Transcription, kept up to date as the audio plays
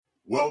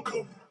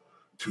Welcome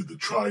to the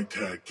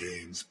TriTac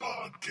Games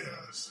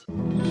Podcast.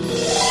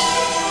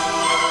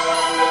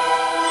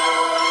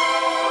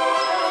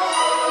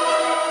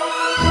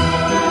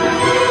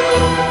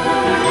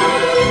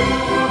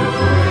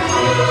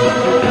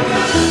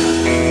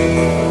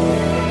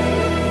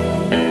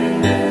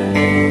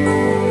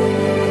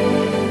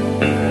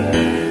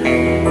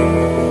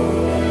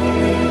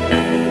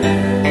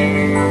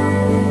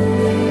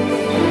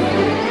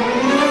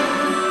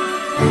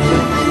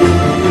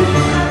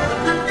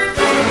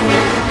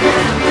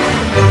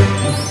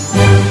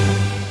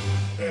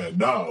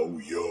 Now,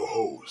 your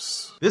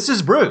hosts. This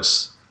is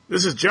Bruce.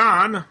 This is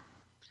John.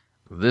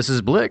 This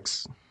is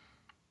Blix.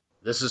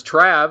 This is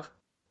Trav.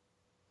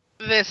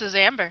 This is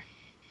Amber.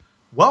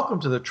 Welcome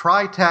to the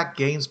TriTac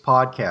Games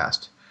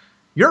Podcast,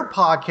 your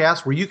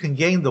podcast where you can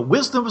gain the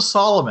wisdom of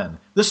Solomon,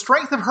 the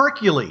strength of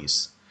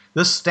Hercules,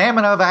 the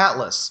stamina of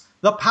Atlas,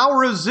 the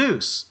power of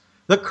Zeus,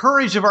 the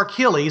courage of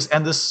Achilles,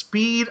 and the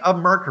speed of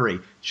Mercury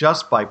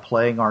just by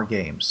playing our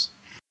games.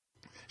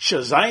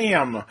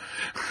 Shazam!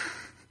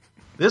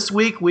 This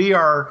week we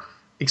are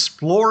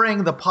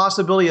exploring the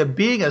possibility of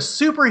being a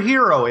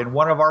superhero in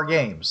one of our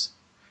games,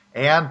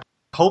 and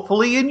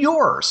hopefully in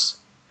yours.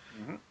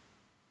 Mm-hmm.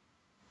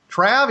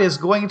 Trav is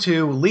going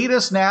to lead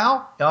us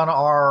now on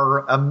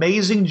our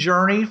amazing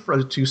journey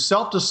to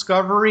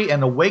self-discovery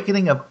and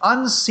awakening of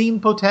unseen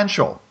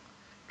potential.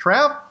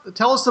 Trav,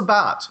 tell us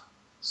about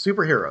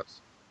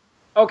superheroes.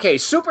 Okay,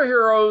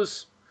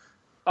 superheroes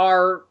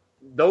are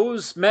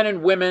those men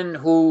and women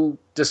who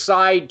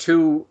decide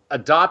to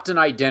adopt an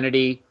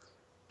identity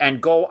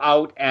and go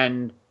out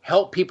and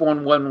help people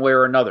in one way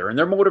or another. And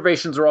their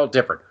motivations are all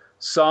different.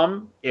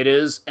 Some, it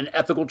is an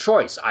ethical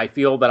choice. I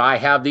feel that I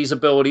have these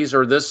abilities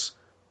or this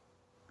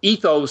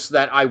ethos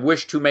that I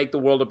wish to make the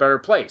world a better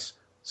place.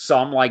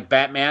 Some, like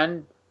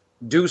Batman,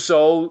 do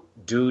so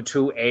due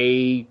to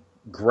a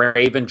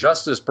grave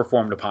injustice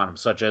performed upon him,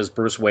 such as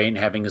Bruce Wayne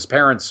having his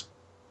parents,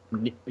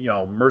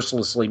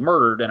 mercilessly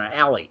murdered in an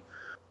alley.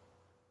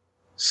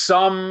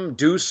 Some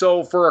do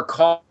so for a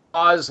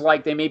cause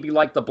like they may be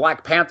like the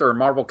Black Panther in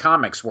Marvel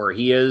Comics, where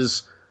he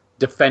is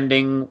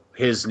defending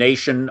his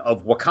nation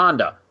of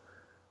Wakanda.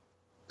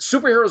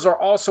 Superheroes are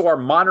also our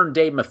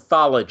modern-day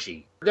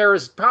mythology. There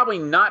has probably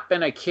not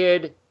been a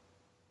kid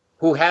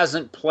who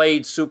hasn't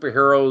played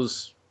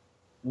superheroes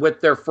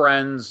with their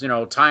friends,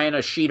 tying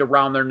a sheet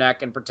around their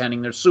neck and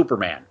pretending they're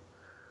Superman.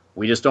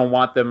 We just don't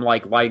want them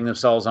lighting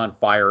themselves on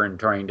fire and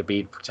trying to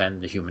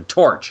pretend the Human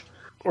Torch.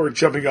 Or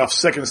jumping off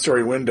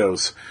second-story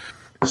windows.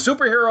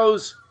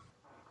 Superheroes,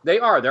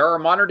 they're our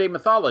modern-day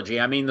mythology.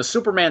 I mean, the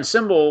Superman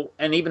symbol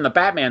and even the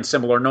Batman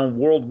symbol are known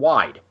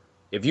worldwide.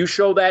 If you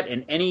show that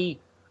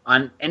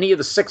on any of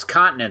the 6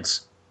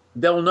 continents,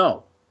 they'll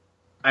know.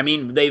 I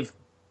mean, they've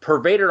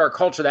pervaded our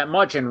culture that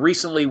much, and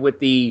recently with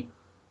the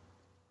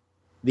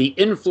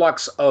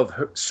influx of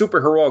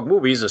superheroic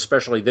movies,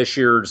 especially this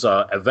year's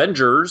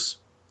Avengers,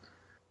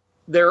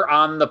 they're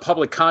on the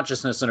public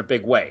consciousness in a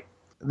big way.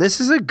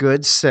 This is a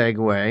good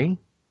segue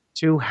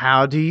to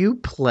how do you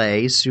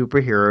play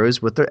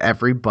superheroes with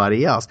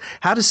everybody else?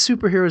 How do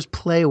superheroes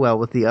play well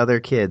with the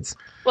other kids?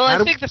 Well,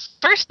 I think the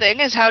first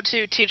thing is how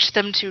to teach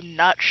them to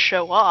not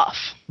show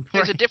off.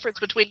 There's a difference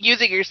between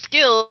using your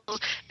skills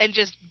and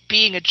just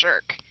being a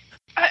jerk.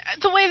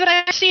 The way that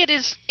I see it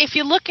is, if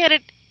you look at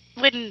it,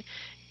 when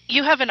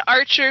you have an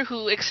archer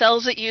who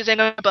excels at using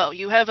a bow,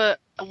 you have a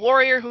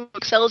warrior who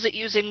excels at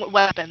using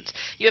weapons,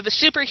 you have a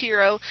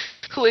superhero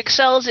who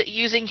excels at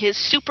using his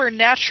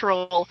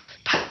supernatural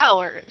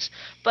powers.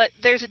 But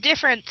there's a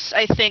difference,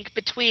 I think,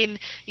 between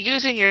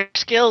using your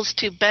skills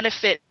to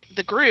benefit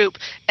the group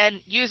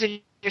and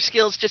using your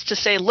skills just to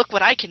say, look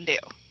what I can do.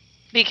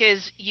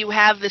 Because you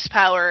have this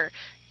power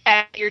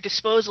at your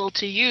disposal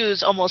to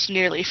use almost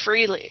nearly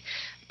freely.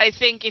 I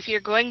think if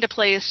you're going to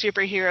play a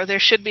superhero, there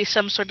should be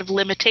some sort of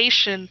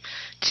limitation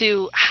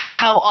to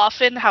how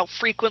often, how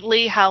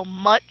frequently, how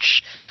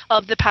much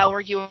of the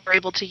power you are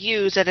able to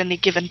use at any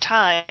given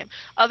time.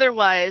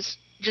 Otherwise,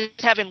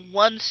 just having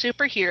one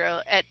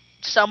superhero at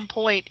some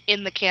point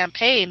in the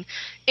campaign,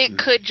 it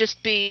could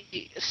just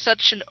be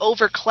such an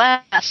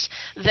overclass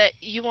that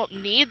you won't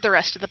need the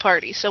rest of the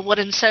party. So what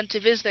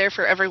incentive is there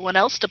for everyone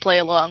else to play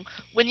along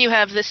when you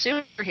have this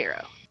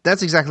superhero?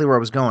 That's exactly where I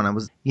was going.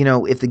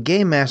 If the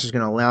game master is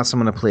going to allow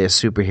someone to play a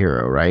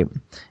superhero, right?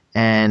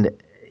 And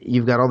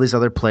you've got all these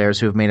other players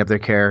who have made up their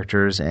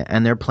characters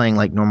and they're playing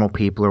like normal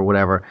people or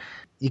whatever.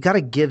 You got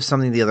to give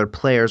something to the other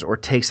players or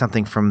take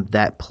something from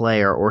that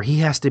player, or he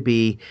has to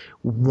be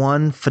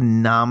one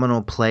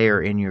phenomenal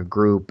player in your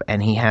group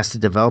and he has to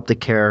develop the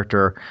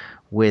character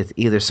with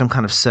either some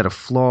kind of set of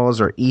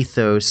flaws or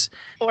ethos.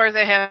 Or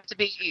they have to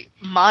be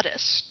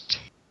modest.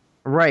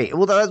 Right.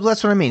 Well,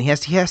 that's what I mean. He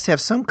has to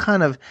have some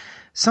kind of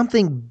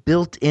something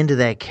built into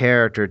that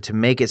character to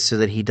make it so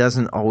that he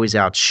doesn't always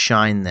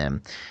outshine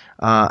them.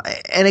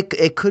 And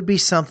it could be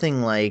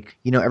something like,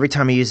 every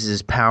time he uses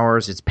his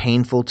powers, it's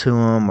painful to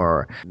him,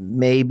 or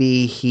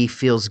maybe he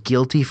feels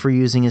guilty for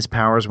using his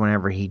powers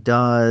whenever he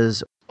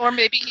does. Or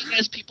maybe he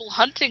has people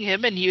hunting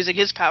him and using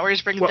his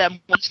powers bring them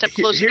one step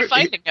closer to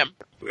finding him.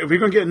 If we're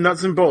going to get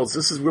nuts and bolts,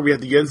 this is where we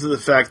have to get into the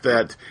fact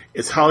that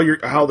it's how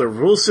the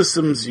rule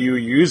systems you're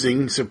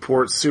using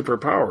support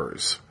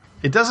superpowers.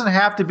 It doesn't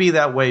have to be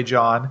that way,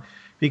 John,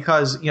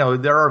 because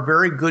there are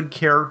very good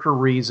character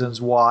reasons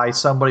why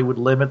somebody would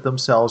limit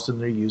themselves in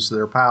their use of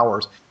their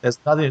powers. It has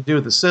nothing to do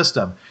with the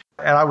system.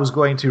 And I was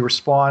going to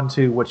respond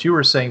to what you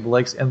were saying,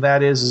 Blix, and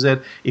that is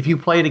that if you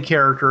played a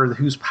character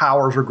whose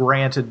powers are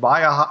granted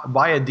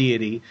by a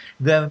deity,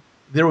 then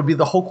there would be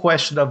the whole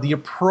question of the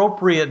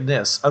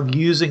appropriateness of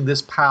using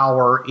this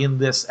power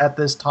at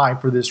this time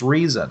for this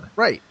reason.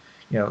 Right.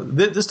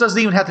 This doesn't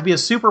even have to be a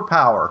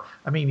superpower.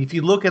 I mean, if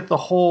you look at the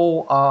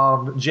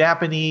whole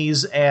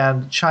Japanese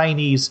and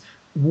Chinese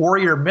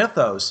warrior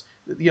mythos,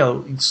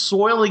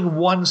 soiling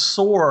one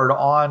sword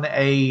on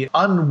a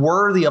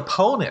unworthy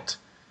opponent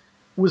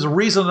was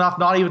reason enough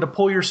not even to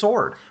pull your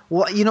sword.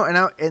 Well,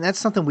 and that's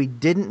something we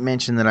didn't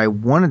mention that I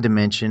wanted to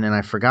mention, and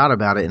I forgot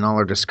about it in all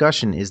our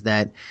discussion, is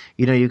that,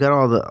 you got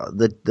all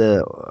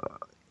the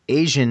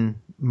Asian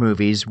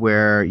movies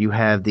where you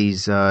have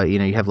these,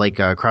 you have like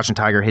Crouching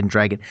Tiger, Hidden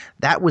Dragon.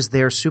 That was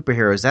their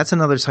superheroes. That's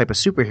another type of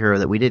superhero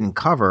that we didn't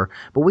cover,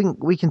 but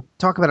we can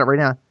talk about it right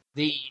now.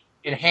 The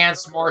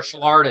enhanced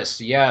martial artists,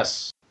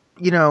 yes.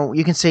 You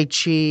can say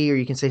chi or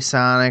you can say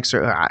psionics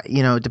or,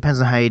 it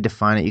depends on how you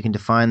define it. You can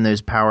define those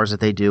powers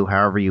that they do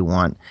however you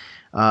want.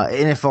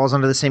 And it falls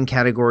under the same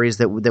categories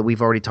that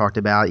we've already talked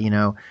about.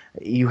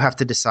 You have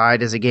to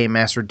decide as a game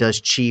master, does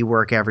chi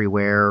work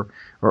everywhere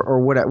or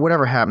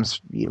whatever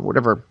happens,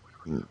 whatever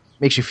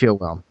makes you feel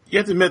well. You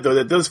have to admit, though,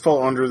 that does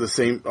fall under the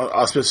same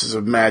auspices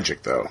of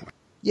magic, though.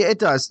 Yeah, it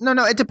does. No,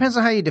 it depends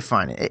on how you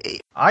define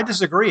it. I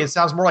disagree. It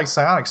sounds more like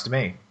psionics to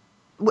me.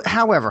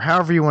 However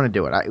you want to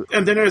do it.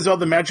 And then there's all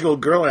the magical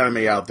girl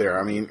anime out there.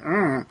 I mean,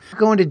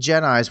 going to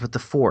Jedis with the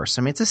Force.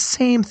 I mean, it's the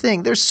same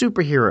thing. They're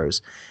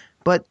superheroes.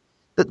 But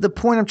the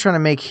point I'm trying to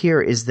make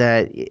here is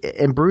that,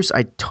 and Bruce,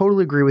 I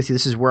totally agree with you.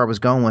 This is where I was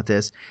going with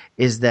this,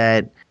 is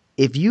that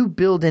if you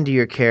build into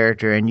your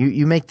character and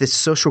you make this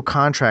social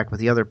contract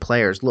with the other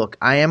players, look,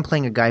 I am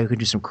playing a guy who can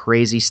do some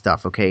crazy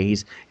stuff, okay?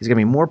 He's going to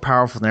be more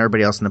powerful than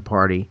everybody else in the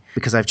party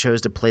because I've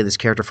chose to play this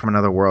character from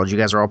another world. You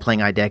guys are all playing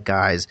IDEC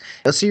guys.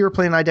 Let's see, you were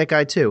playing IDEC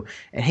guy too.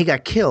 And he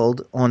got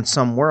killed on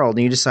some world,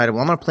 and you decided,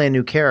 well, I'm going to play a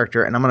new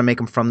character, and I'm going to make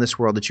him from this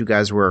world that you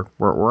guys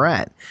were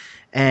at.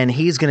 And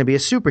he's going to be a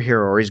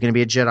superhero, or he's going to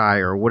be a Jedi,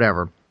 or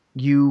whatever.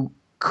 You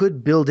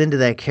could build into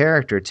that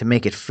character to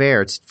make it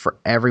fair for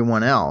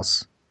everyone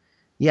else.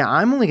 Yeah,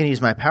 I'm only going to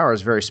use my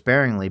powers very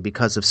sparingly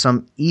because of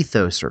some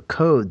ethos or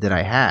code that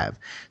I have.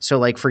 So,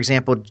 like, for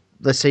example,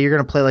 let's say you're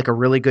going to play like a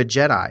really good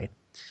Jedi.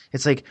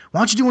 It's like, why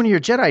don't you do one of your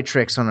Jedi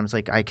tricks on him? It's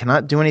like, I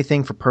cannot do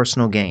anything for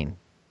personal gain.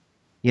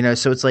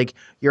 So it's like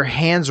your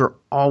hands are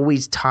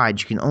always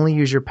tied. You can only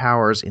use your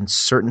powers in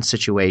certain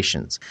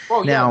situations.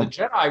 Well, the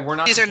Jedi were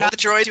not. These are not the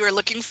droids you were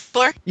looking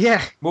for?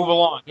 Yeah. Move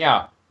along,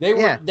 yeah. They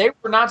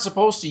were not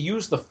supposed to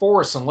use the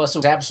Force unless it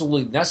was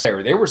absolutely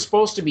necessary. They were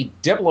supposed to be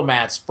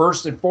diplomats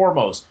first and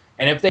foremost.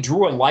 And if they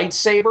drew a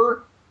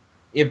lightsaber,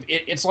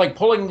 it's like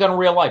pulling a gun in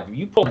real life. If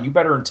you pull it, you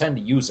better intend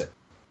to use it.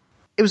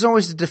 It was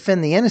always to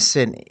defend the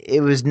innocent.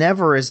 It was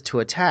never as to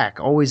attack,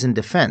 always in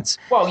defense.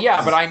 Well,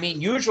 yeah, but I mean,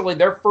 usually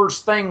their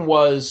first thing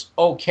was,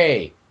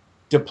 okay,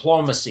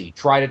 diplomacy,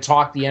 try to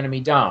talk the enemy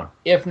down.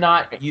 If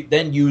not,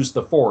 then use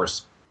the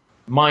Force,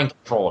 mind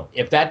control them.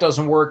 If that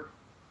doesn't work,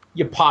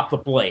 you pop the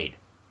blade.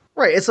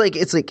 Right, it's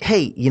like,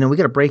 hey, we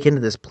got to break into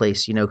this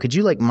place. Could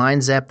you like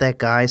mind zap that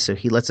guy so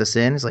he lets us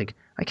in? It's like,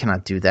 I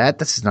cannot do that.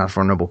 This is not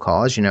for a noble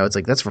cause. It's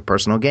like that's for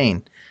personal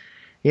gain.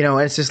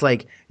 And it's just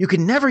like you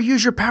can never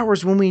use your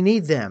powers when we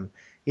need them.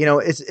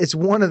 It's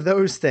one of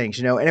those things.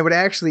 And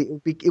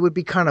it would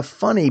be kind of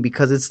funny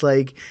because it's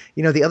like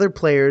the other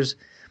players,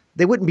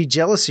 they wouldn't be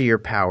jealous of your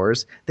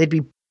powers. They'd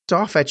be pissed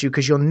off at you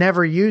because you'll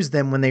never use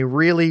them when they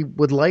really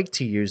would like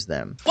to use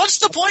them. What's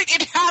the point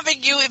in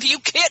having you if you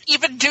can't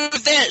even do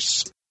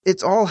this?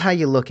 It's all how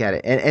you look at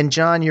it. And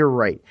John, you're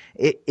right.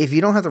 If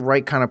you don't have the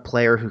right kind of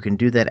player who can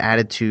do that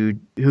attitude,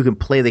 who can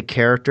play the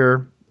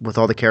character with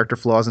all the character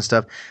flaws and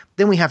stuff,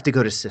 then we have to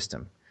go to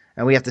system.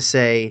 And we have to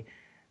say,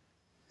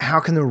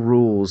 how can the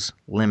rules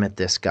limit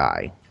this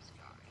guy?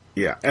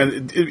 Yeah,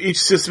 and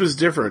each system is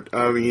different.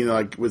 I mean,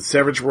 like with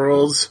Savage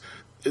Worlds,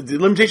 the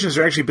limitations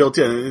are actually built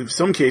in. In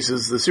some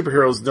cases, the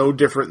superhero is no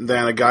different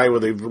than a guy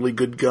with a really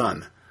good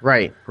gun.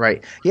 Right.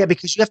 Yeah,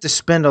 because you have to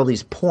spend all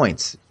these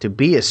points to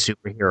be a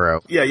superhero.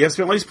 Yeah, you have to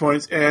spend all these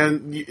points,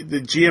 and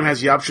the GM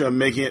has the option of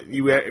making it.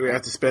 You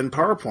have to spend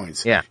power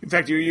points. Yeah. In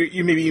fact,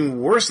 you may be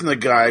even worse than the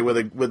guy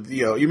with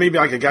you may be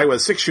like a guy with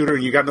a 6-shooter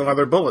and you got no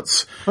other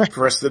bullets for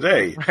the rest of the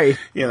day. Right.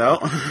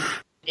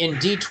 In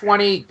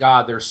D20,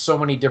 God, there's so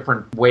many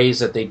different ways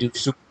that they do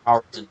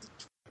superpowers.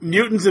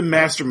 Mutants and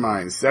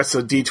Masterminds. That's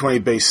a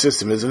D20 based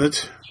system, isn't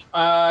it?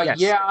 Yes.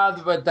 Yeah,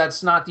 but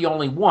that's not the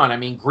only one. I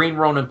mean, Green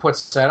Ronin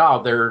puts that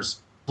out. There's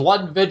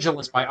Blood and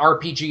Vigilance by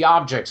RPG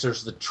Objects.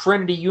 There's the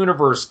Trinity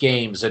Universe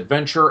games,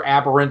 Adventure,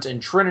 Aberrant,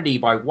 and Trinity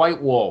by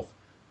White Wolf.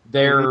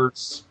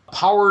 There's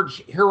Powered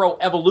Hero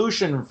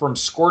Evolution from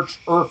Scorched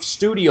Earth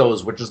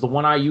Studios, which is the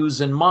one I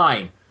use in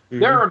mine.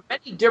 There are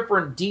many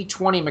different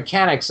D20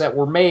 mechanics that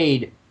were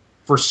made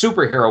for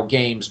superhero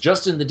games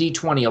just in the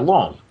D20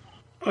 alone.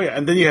 Oh yeah,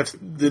 and then you have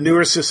the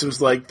newer systems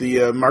like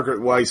the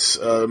Margaret Weiss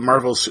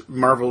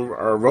Marvel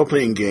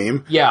role-playing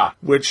game. Yeah.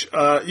 Which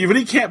you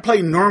really can't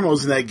play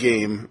normals in that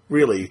game,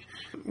 really.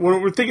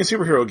 We're thinking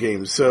superhero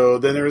games. So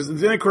then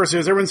of course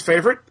there's everyone's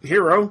favorite,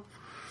 Hero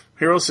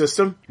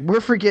system. We're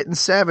forgetting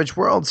Savage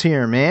Worlds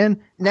here, man.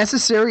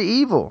 Necessary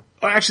Evil.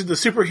 Oh, actually, the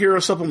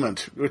Superhero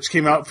Supplement, which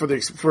came out for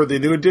the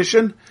new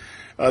edition,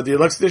 the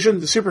Deluxe Edition,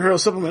 the Superhero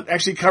Supplement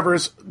actually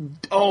covers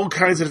all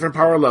kinds of different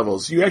power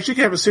levels. You actually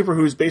can have a super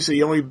who's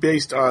basically only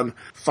based on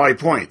 5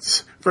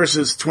 points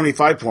versus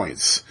 25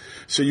 points.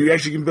 So you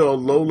actually can build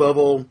a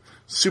low-level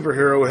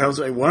superhero who has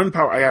one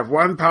power. I have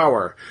one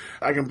power.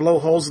 I can blow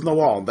holes in the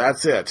wall.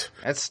 That's it.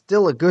 That's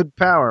still a good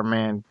power,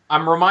 man.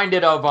 I'm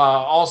reminded of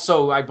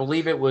also, I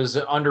believe it was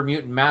under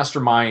Mutant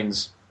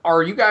Masterminds.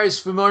 Are you guys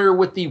familiar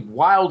with the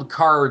Wild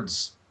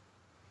Cards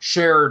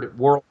shared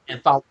world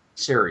anthology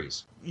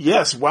series?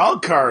 Yes,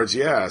 Wild Cards,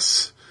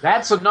 yes.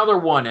 That's another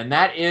one, and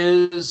that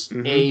is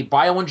a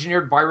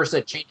bioengineered virus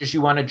that changes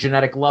you on a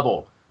genetic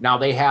level. Now,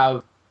 they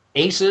have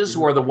aces,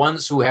 who are the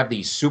ones who have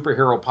these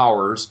superhero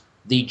powers,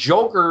 the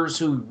jokers,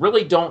 who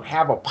really don't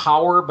have a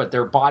power, but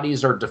their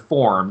bodies are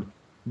deformed.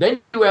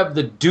 Then you have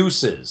the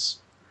deuces.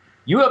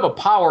 You have a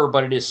power,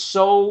 but it's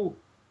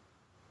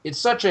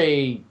such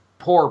a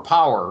poor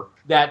power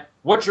that,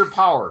 what's your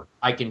power?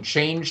 I can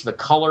change the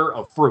color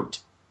of fruit.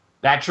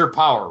 That's your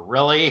power,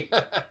 really?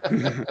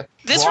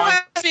 This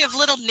reminds me of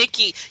Little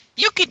Nicky.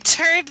 You can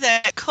turn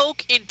that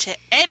Coke into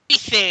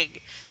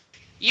anything.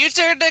 You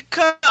turned a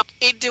Coke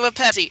into a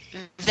Pepsi.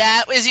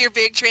 That was your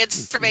big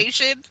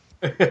transformation?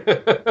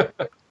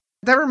 That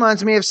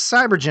reminds me of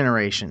Cyber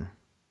Generation. Do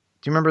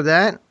you remember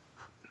that?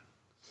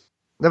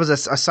 That was a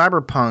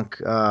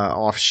cyberpunk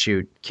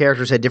offshoot.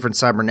 Characters had different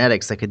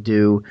cybernetics that could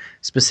do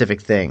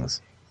specific things.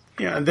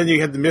 Yeah, and then you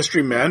had the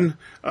Mystery Men.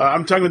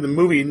 I'm talking about the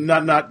movie,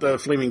 not the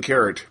Flaming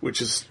Carrot,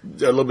 which is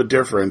a little bit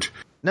different.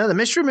 No, the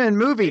Mystery Men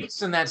movie.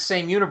 It's in that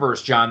same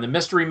universe, John. The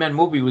Mystery Men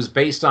movie was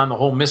based on the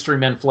whole Mystery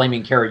Men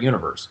Flaming Carrot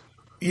universe.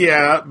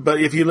 Yeah,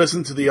 but if you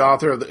listen to the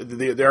author,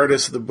 the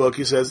artist of the book,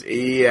 he says,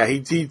 yeah,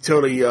 he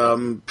totally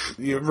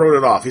wrote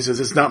it off. He says,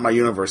 it's not my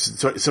universe.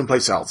 It's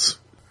someplace else.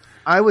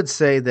 I would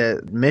say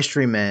that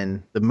Mystery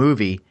Men, the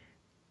movie,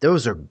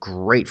 those are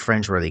great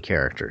Fringeworthy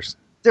characters.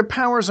 Their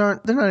powers they're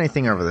not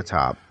anything over the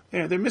top.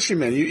 Yeah, they're Mystery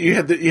Men. You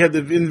had the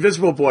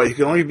Invisible Boy. He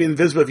can only be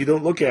invisible if you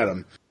don't look at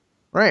him.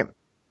 Right.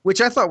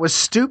 Which I thought was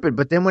stupid,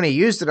 but then when he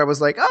used it, I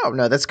was like, oh,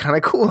 no, that's kind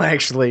of cool,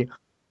 actually.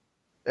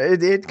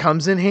 It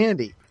comes in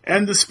handy.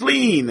 And the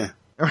Spleen.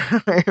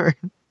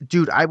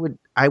 Dude,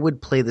 I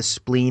would play the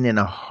Spleen in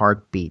a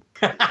heartbeat.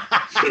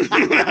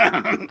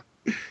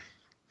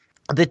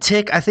 The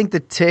Tick, I think the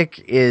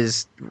Tick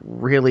is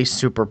really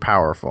super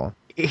powerful.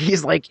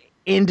 He's like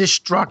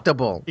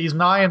indestructible. He's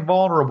nigh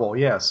invulnerable,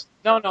 yes.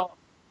 No.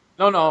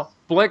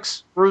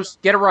 Blix, Bruce,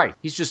 get it right.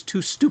 He's just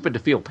too stupid to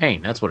feel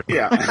pain. That's what it is.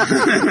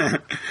 Yeah.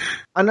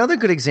 Another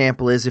good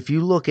example is if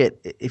you look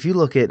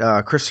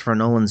at Christopher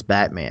Nolan's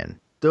Batman.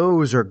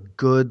 Those are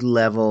good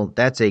level.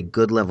 That's a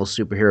good level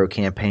superhero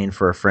campaign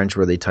for a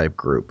Fringeworthy type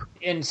group.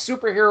 In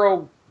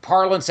superhero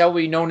parlance, that would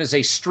be known as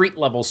a street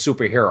level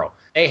superhero.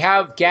 They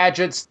have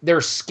gadgets.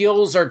 Their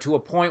skills are to a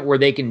point where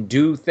they can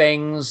do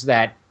things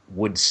that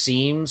would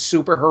seem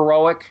super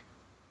heroic.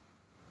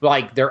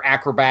 Like their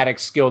acrobatic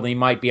skill, they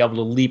might be able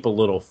to leap a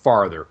little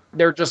farther.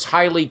 They're just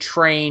highly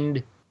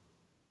trained,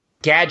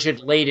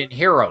 gadget-laden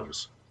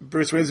heroes.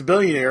 Bruce Wayne's a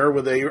billionaire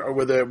with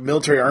a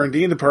military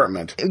R&D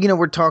department. You know,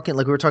 we're talking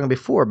like we were talking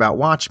before about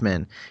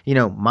Watchmen. You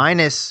know,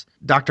 minus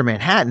Dr.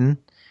 Manhattan.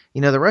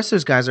 You know, the rest of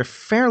those guys are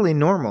fairly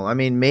normal. I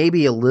mean,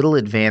 maybe a little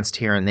advanced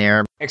here and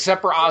there.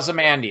 Except for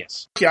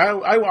Ozymandias. Yeah,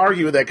 I will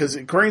argue with that because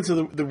according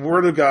to the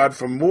Word of God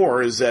from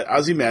Moore is that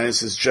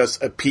Ozymandias is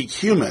just a peak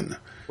human.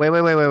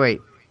 Wait.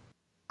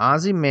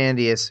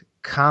 Ozymandias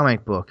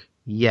comic book,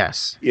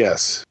 yes.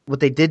 Yes. What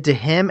they did to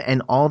him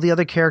and all the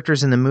other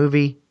characters in the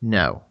movie,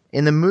 no.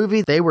 In the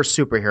movie, they were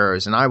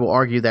superheroes, and I will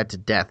argue that to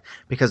death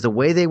because the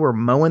way they were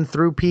mowing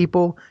through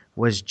people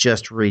was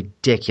just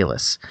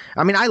ridiculous.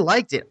 I mean, I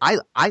liked it. I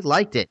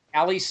liked it.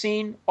 Alley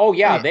scene? Oh,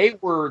 yeah, they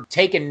were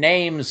taking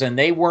names, and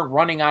they weren't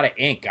running out of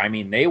ink. I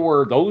mean, they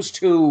were those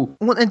two.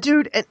 Well, and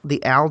dude,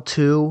 the Al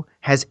 2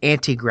 has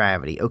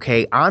anti-gravity,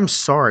 okay? I'm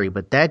sorry,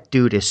 but that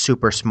dude is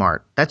super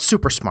smart. That's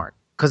super smart.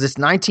 Because it's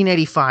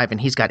 1985 and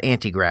he's got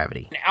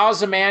anti-gravity.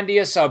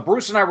 Ozymandias,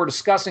 Bruce and I were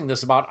discussing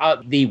this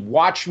about the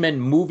Watchmen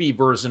movie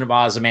version of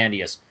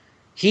Ozymandias.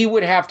 He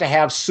would have to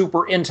have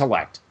super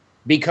intellect.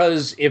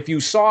 Because if you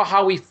saw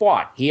how he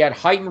fought, he had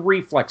heightened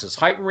reflexes,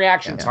 heightened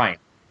reaction time.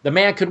 The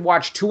man could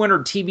watch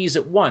 200 TVs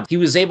at once. He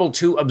was able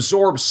to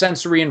absorb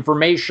sensory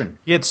information.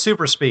 He had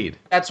super speed.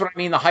 That's what I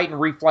mean, the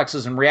heightened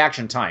reflexes and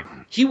reaction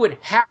time. He would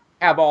have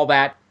to have all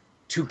that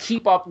to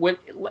keep up with.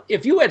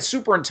 If you had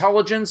super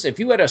intelligence, if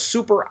you had a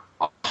super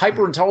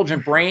hyper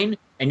intelligent brain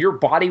and your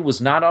body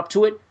was not up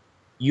to it,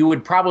 you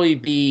would probably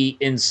be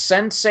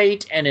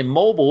insensate and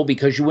immobile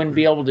because you wouldn't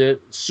be able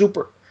to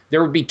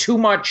there would be too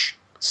much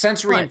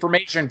sensory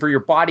information for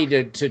your body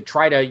to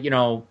try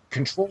to,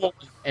 control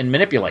and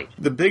manipulate.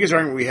 The biggest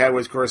argument we had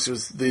was, of course,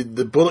 was the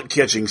bullet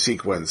catching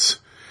sequence,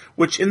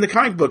 which in the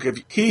comic book,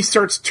 if he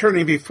starts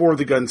turning before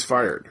the gun's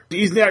fired,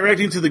 he's not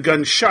reacting to the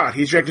gun shot,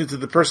 he's reacting to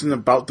the person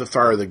about to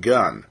fire the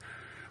gun,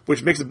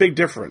 which makes a big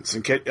difference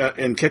in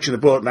catching the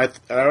bullet.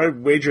 And I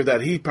would wager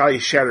that he probably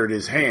shattered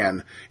his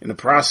hand in the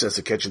process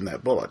of catching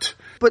that bullet.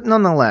 But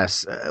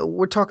nonetheless,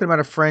 we're talking about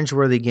a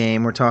fringe-worthy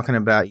game. We're talking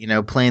about,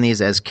 playing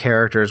these as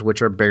characters,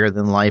 which are bigger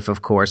than life,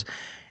 of course.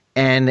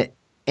 And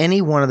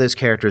any one of those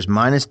characters,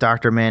 minus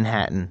Dr.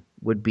 Manhattan,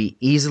 would be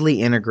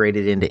easily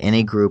integrated into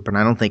any group, and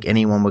I don't think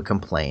anyone would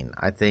complain.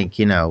 I think,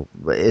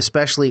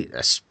 especially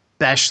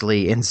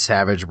in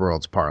Savage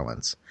Worlds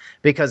parlance.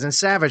 Because in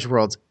Savage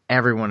Worlds,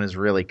 everyone is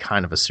really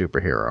kind of a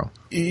superhero.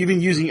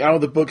 Even using out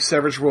of the book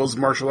Savage Worlds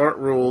martial art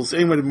rules,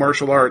 anyone in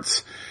martial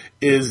arts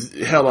is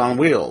hell on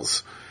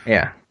wheels.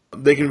 Yeah.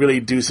 They can really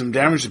do some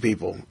damage to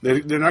people.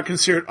 They're not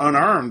considered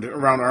unarmed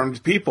around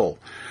armed people.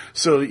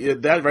 So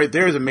that right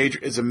there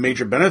is a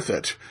major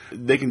benefit.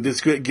 They can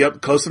just get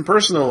up close and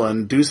personal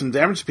and do some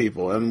damage to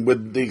people. And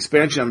with the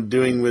expansion I'm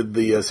doing with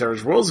the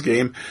Savage Worlds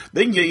game,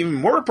 they can get even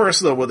more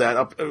personal with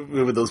that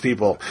with those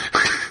people.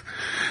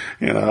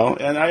 And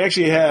I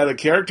actually had a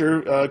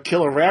character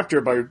kill a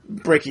raptor by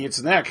breaking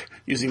its neck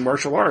using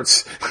martial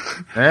arts.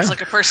 It's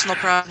like a personal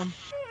problem.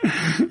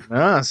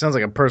 Sounds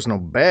like a personal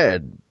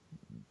bad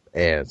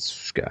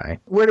ass guy.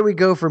 Where do we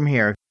go from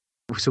here?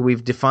 So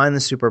we've defined the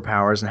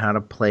superpowers and how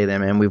to play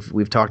them, and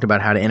we've talked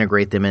about how to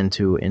integrate them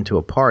into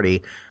a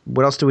party.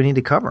 What else do we need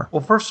to cover?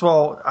 Well, first of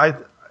all,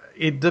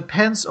 it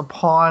depends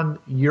upon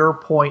your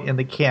point in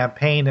the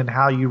campaign and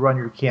how you run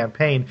your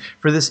campaign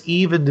for this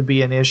even to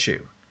be an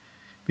issue.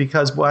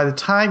 Because by the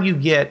time you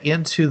get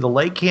into the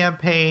late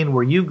campaign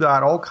where you've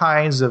got all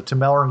kinds of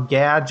Temeran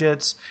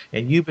gadgets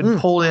and you've been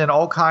pulling in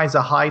all kinds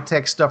of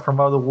high-tech stuff from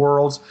other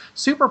worlds,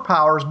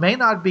 superpowers may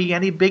not be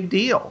any big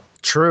deal.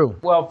 True.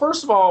 Well,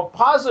 first of all,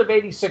 Positive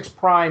 86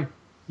 Prime,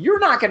 you're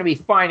not going to be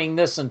finding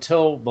this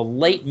until the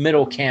late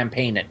middle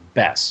campaign at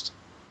best.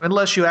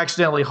 Unless you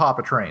accidentally hop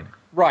a train.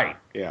 Right.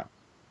 Yeah.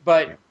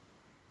 But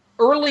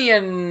early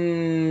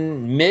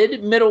and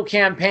middle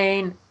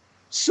campaign,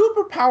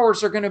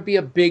 superpowers are going to be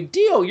a big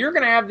deal. You're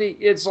going to have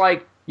it's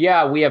like,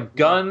 yeah, we have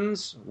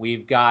guns,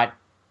 we've got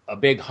a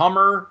big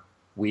Hummer,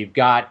 we've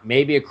got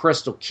maybe a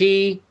crystal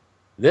key.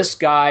 This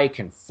guy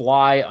can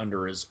fly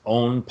under his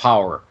own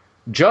power.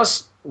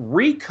 Just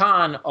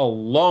recon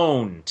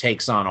alone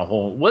takes on a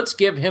whole. Let's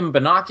give him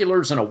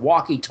binoculars and a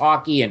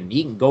walkie-talkie and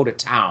he can go to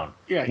town.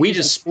 Yeah, we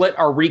just split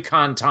our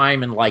recon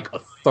time in like a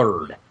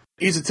third.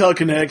 He's a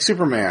telekinetic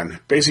Superman.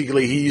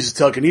 Basically, he uses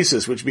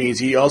telekinesis, which means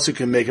he also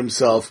can make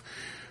himself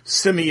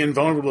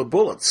semi-invulnerable to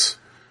bullets.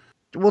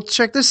 Well,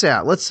 check this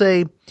out. Let's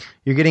say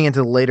you're getting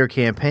into the later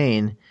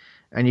campaign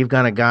and you've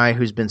got a guy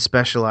who's been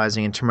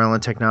specializing in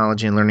Temeran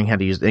technology and learning how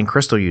to use in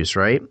crystal use,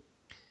 right?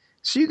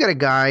 So you got a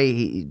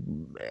guy,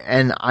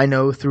 and I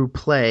know through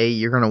play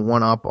you're going to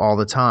one-up all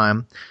the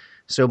time.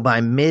 So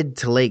by mid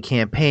to late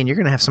campaign, you're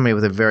going to have somebody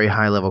with a very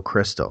high-level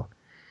crystal.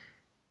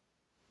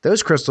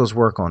 Those crystals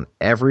work on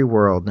every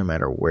world no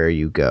matter where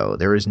you go.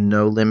 There is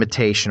no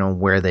limitation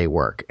on where they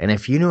work. And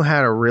if you know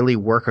how to really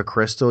work a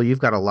crystal, you've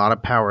got a lot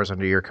of powers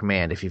under your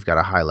command if you've got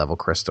a high-level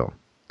crystal.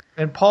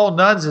 And Paul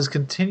Nuns is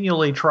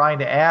continually trying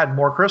to add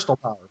more crystal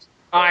powers.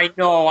 I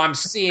know, I'm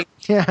seeing.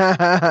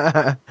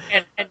 and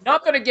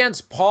nothing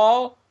against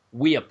Paul.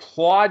 We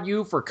applaud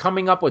you for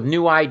coming up with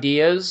new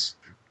ideas.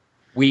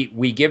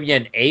 We give you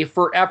an A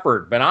for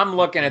effort, but I'm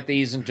looking at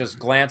these and just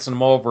glancing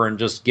them over and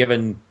just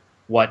giving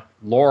what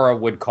Laura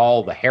would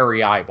call the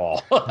hairy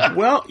eyeball.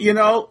 Well,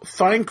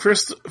 Fine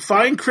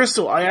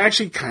Crystal I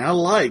actually kind of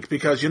like,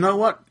 because you know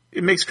what?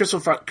 It makes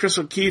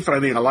crystal key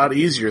finding a lot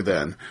easier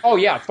then. Oh,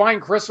 yeah,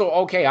 Fine Crystal,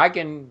 okay, I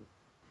can...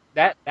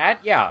 That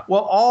yeah.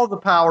 Well, all the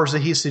powers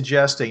that he's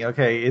suggesting,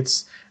 okay,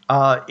 it's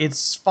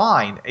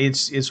fine.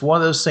 It's one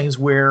of those things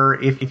where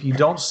if you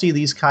don't see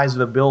these kinds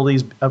of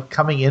abilities of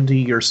coming into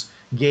your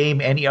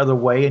game any other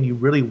way, and you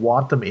really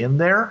want them in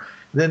there,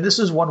 then this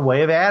is one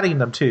way of adding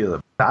them to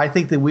them. I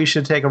think that we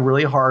should take a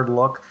really hard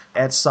look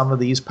at some of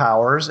these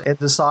powers and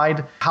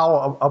decide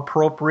how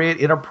appropriate,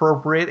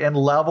 inappropriate, and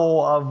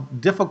level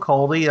of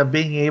difficulty of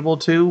being able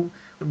to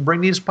bring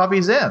these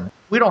puppies in.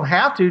 We don't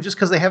have to. Just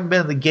because they haven't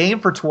been in the game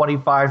for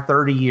 25,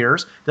 30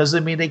 years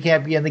doesn't mean they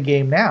can't be in the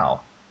game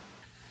now.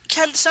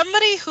 Can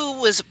somebody who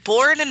was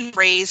born and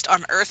raised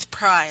on Earth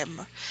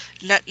Prime,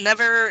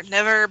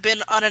 never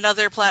been on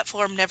another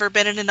platform, never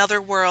been in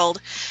another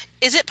world,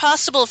 is it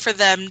possible for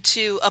them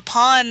to,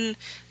 upon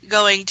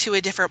going to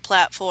a different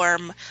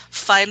platform,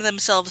 find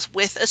themselves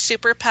with a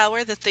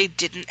superpower that they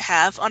didn't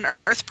have on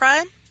Earth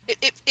Prime?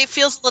 It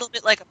feels a little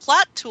bit like a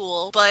plot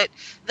tool, but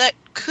that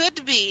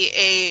could be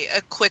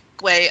a quick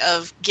way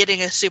of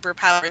getting a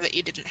superpower that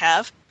you didn't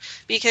have.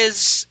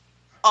 Because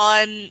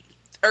on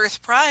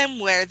Earth Prime,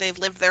 where they've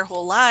lived their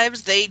whole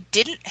lives, they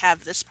didn't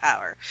have this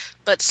power.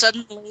 But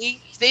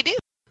suddenly, they do.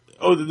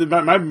 Oh,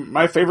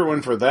 my favorite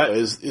one for that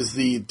is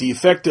the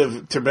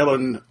defective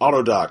Termelin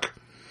Autodoc.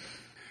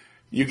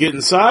 You get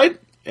inside,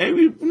 and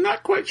we're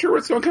not quite sure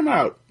what's going to come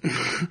out.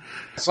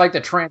 It's like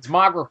the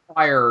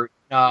transmogrifier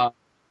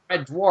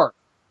Red Dwarf.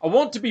 I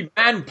want to be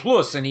man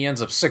plus, and he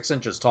ends up 6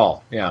 inches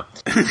tall. Yeah.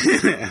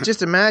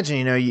 Just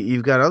imagine,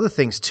 you've got other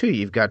things too.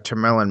 You've got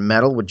Termelin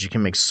metal, which you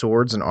can make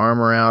swords and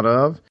armor out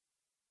of.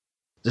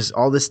 Just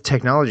all this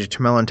technology,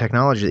 Termelin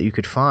technology that you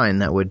could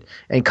find that would,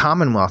 and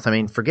Commonwealth. I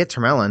mean, forget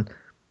Termelin.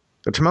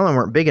 The Termelin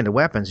weren't big into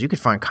weapons. You could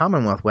find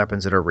Commonwealth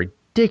weapons that are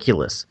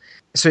ridiculous.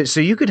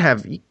 So you could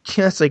have,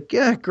 it's like,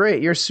 yeah,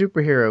 great, you're a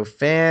superhero,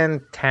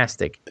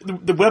 fantastic.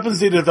 The weapons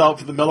they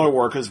developed for the Miller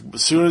War, because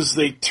as soon as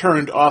they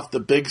turned off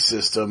the big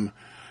system,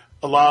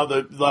 a lot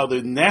of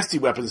the nasty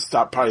weapons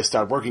probably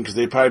stopped working because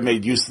they probably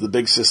made use of the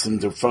big system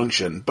to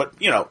function. But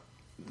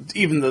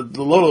even the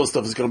low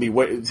stuff is going to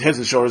be heads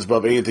and shoulders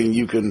above anything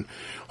you can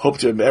hope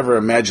to ever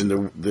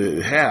imagine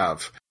to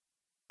have.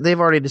 They've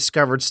already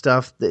discovered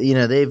stuff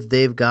that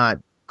they've got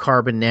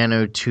carbon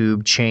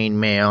nanotube chain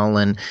mail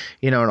and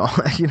and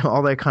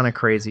all that kind of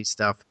crazy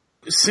stuff.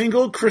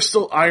 Single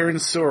crystal iron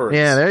swords.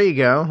 Yeah, there you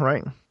go.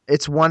 Right.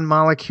 It's 1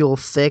 molecule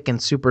thick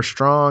and super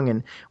strong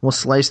and will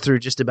slice through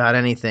just about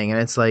anything. And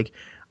it's like,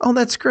 oh,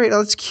 that's great. Oh,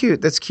 that's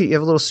cute. That's cute. You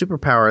have a little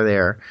superpower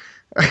there.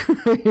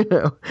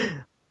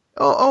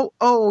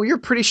 Oh, you're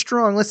pretty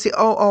strong. Let's see.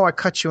 Oh, I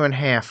cut you in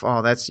half.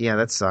 Oh, that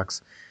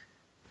sucks.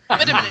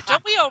 Wait a minute.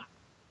 Don't we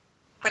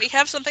already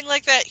have something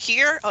like that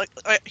here?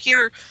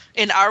 Here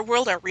in our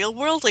world, our real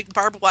world? Like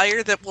barbed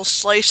wire that will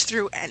slice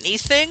through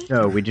anything?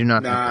 No, we do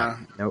not. Nah.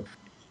 Nope.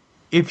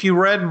 If you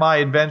read my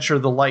adventure,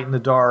 The Light in the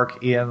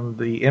Dark, in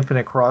the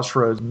Infinite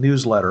Crossroads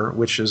newsletter,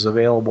 which is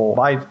available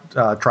by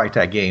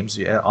TriTac Games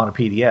on a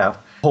PDF, the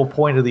whole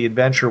point of the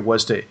adventure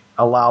was to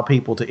allow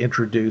people to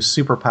introduce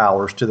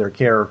superpowers to their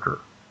character.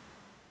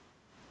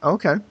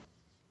 Okay.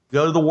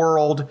 Go to the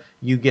world,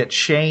 you get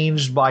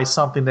changed by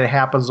something that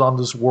happens on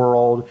this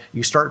world,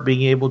 you start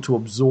being able to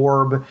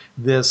absorb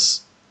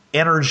this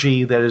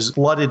energy that is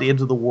flooded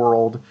into the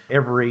world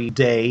every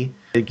day.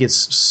 It gets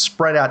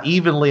spread out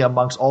evenly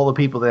amongst all the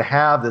people that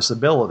have this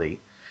ability.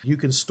 You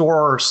can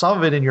store some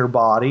of it in your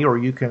body, or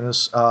you can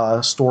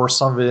store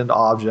some of it into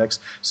objects.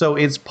 So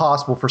it's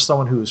possible for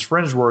someone who is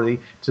fringe-worthy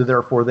to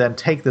therefore then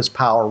take this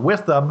power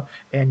with them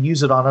and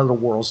use it on other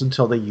worlds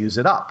until they use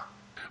it up.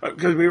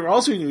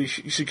 Because you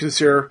should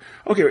consider,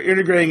 okay, we're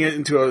integrating it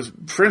into a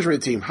fringe-worthy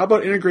team. How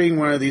about integrating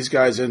one of these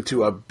guys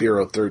into a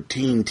Bureau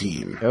 13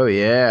 team? Oh,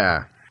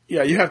 yeah.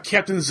 Yeah, you have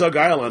Captain Zug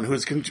Island,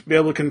 who's be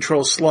able to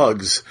control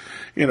slugs,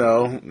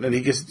 and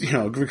he gets,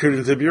 recruited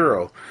into the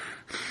Bureau.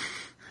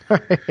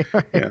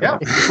 Yeah.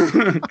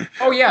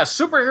 Oh yeah,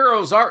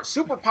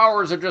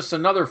 superpowers are just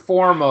another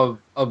form of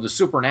the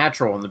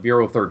supernatural in the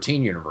Bureau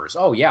 13 universe.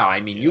 Oh yeah, I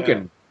mean you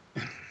can,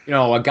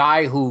 a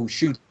guy who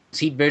shoots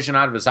heat vision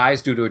out of his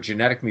eyes due to a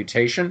genetic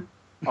mutation.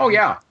 Oh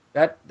yeah,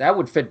 that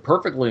would fit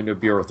perfectly into a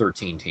Bureau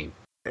 13 team.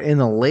 In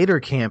the later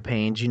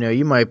campaigns,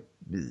 you might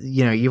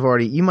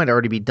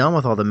already be done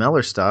with all the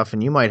Meller stuff,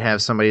 and you might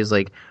have somebody who's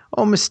like,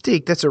 "Oh,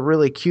 Mystique, that's a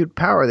really cute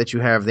power that you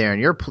have there,"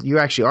 and you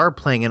actually are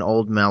playing an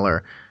old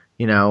Meller.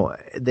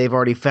 They've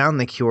already found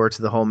the cure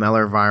to the whole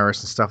Meller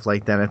virus and stuff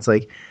like that. It's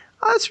like,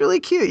 oh, that's really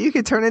cute. You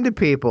can turn into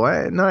people.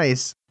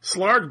 Nice.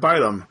 Slarg bite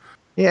them.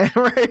 Yeah,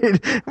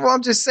 right. Well,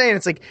 I'm just saying,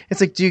 it's like,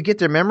 do you get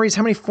their memories?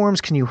 How many forms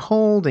can you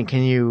hold? And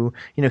can you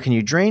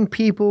drain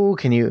people?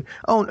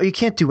 Oh, you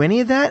can't do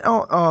any of that?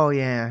 Oh,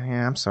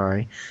 yeah, I'm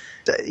sorry.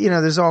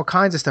 There's all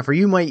kinds of stuff. Or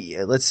you might,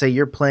 let's say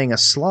you're playing a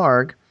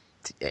Slarg.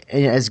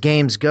 As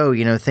games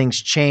go,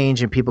 things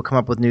change and people come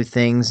up with new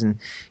things, and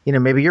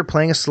maybe you're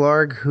playing a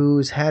Slarg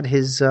who's had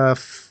his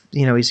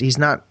he's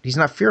not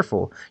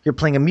fearful. You're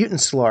playing a mutant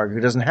Slarg who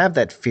doesn't have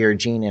that fear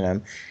gene in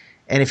him,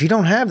 and if you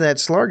don't have that,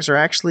 Slargs are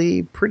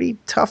actually pretty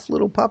tough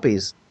little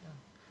puppies.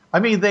 I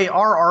mean, they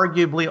are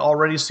arguably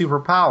already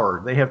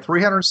superpowered. They have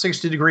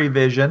 360-degree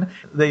vision.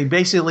 They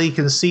basically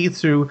can see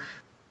through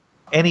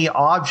any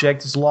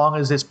object as long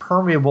as it's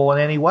permeable in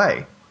any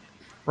way.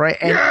 Right?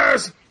 And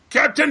yes!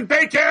 Captain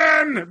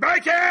Bacon!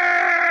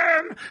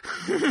 Bacon!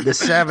 The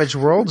Savage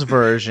Worlds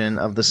version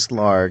of the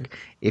Slarg,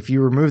 if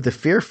you remove the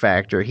fear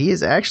factor, he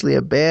is actually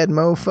a bad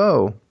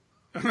mofo.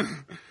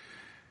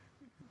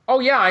 Oh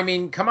yeah, I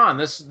mean, come on.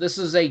 This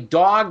is a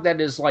dog that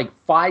is like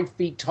 5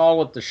 feet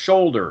tall at the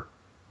shoulder.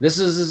 This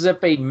is as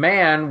if a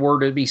man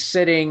were to be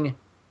sitting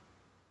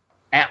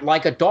at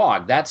like a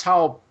dog. That's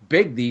how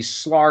big these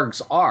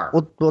Slargs are.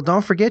 Well,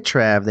 don't forget,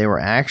 Trav, they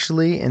were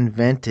actually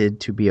invented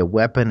to be a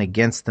weapon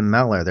against the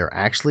Meller. They're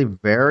actually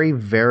very,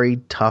 very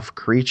tough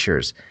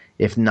creatures.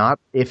 If not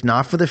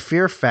for the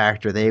fear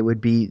factor, they would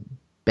be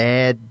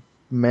bad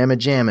mamma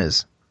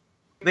jammas.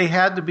 They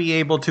had to be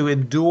able to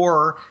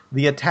endure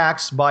the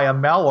attacks by a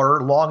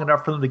Meller long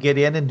enough for them to get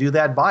in and do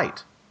that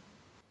bite.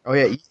 Oh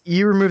yeah,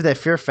 you remove that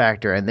fear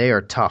factor, and they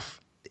are tough.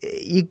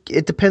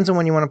 It depends on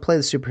when you want to play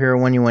the superhero,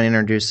 when you want to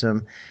introduce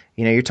them.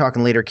 You're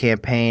talking later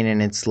campaign,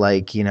 and it's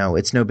like,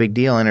 it's no big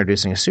deal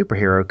introducing a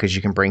superhero because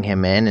you can bring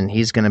him in, and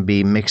he's going to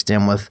be mixed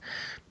in with,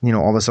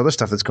 all this other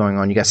stuff that's going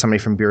on. You got somebody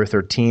from Bureau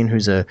 13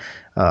 who's a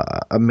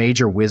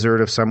major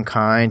wizard of some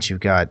kind. You've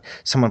got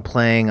someone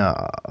playing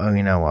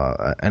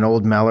an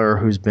old Meller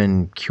who's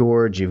been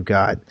cured. You've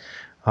got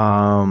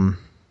any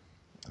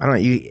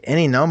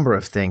number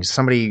of things.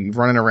 Somebody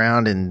running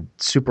around in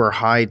super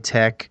high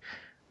tech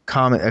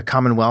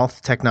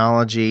Commonwealth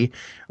technology,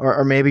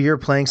 or maybe you're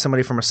playing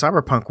somebody from a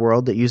cyberpunk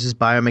world that uses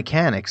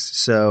biomechanics.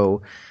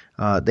 So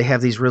they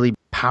have these really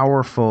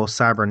powerful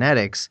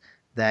cybernetics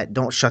that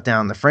don't shut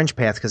down the fringe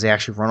path because they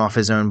actually run off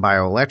his own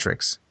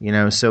bioelectrics.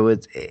 So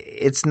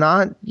it's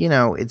not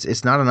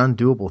it's not an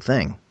undoable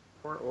thing.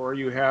 Or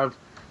you have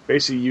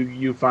basically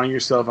you find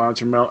yourself on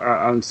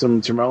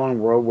some Termelon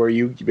world where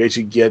you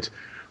basically get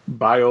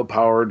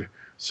bio-powered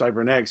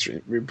cybernetics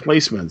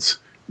replacements.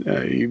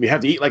 You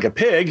have to eat like a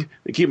pig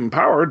to keep them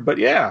powered, but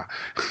yeah.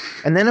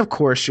 And then, of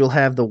course, you'll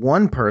have the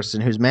one person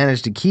who's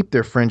managed to keep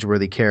their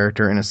fringe-worthy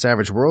character in a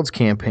Savage Worlds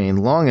campaign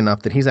long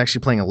enough that he's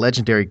actually playing a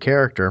legendary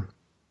character.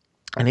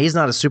 And he's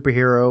not a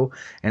superhero,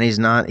 and he's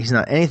not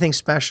anything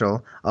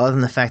special other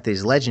than the fact that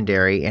he's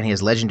legendary and he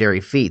has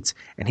legendary feats,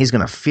 and he's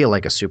going to feel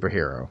like a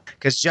superhero.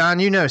 Because, John,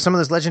 some of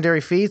those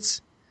legendary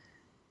feats,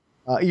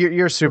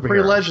 you're a superhero.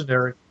 Pretty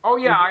legendary. Oh,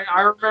 yeah,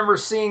 I remember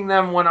seeing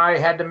them when I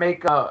had to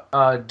make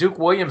Duke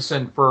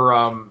Williamson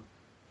for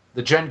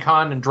the Gen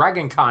Con and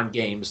Dragon Con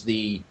games,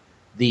 the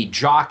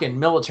jock and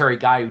military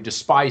guy who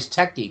despised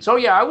tech geeks. Oh,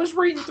 yeah, I was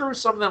reading through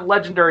some of the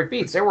legendary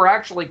feats. They were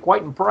actually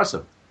quite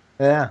impressive.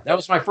 Yeah. That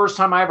was my first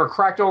time I ever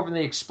cracked open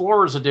the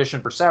Explorers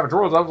Edition for Savage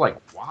Worlds. I was like,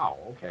 wow,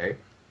 okay.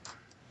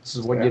 This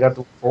is what you'd have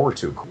to look forward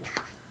to. Cool.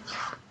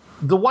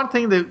 The one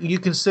thing that you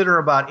consider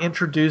about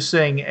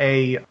introducing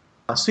a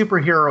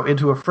superhero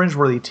into a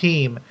fringe-worthy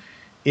team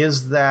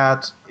is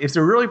that if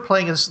they're really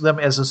playing them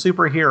as a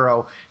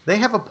superhero, they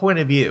have a point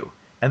of view.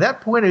 And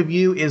that point of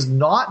view is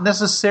not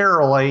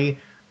necessarily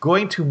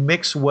going to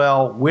mix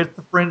well with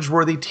the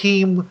fringe-worthy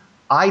team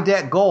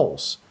IDEC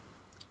goals.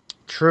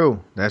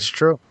 True. That's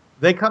true.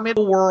 They come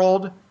into the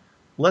world,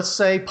 let's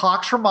say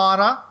Pax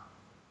Romana.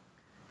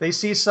 They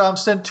see some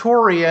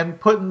Centurion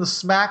putting the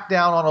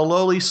smackdown on a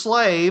lowly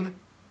slave.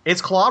 It's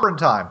clobbering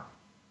time.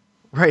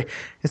 Right.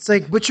 It's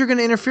like, but you're going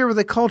to interfere with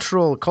the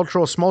cultural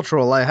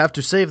smultural. I have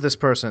to save this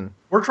person.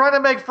 We're trying to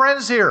make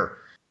friends here.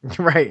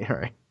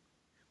 Right.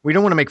 We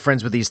don't want to make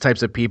friends with these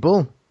types of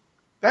people.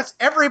 That's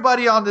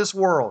everybody on this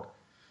world.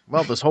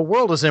 Well, this whole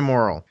world is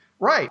immoral.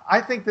 Right.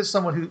 I think that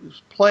someone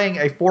who's playing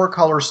a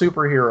four-color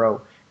superhero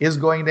is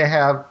going to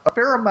have a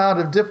fair amount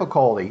of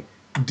difficulty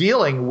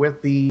dealing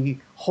with the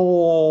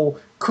whole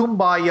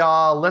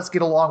kumbaya, let's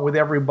get along with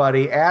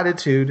everybody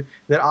attitude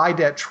that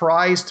IDET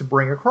tries to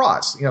bring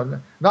across.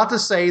 Not to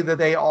say that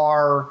they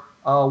are,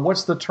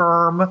 what's the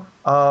term?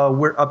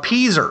 We're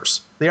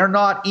appeasers. They are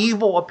not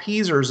evil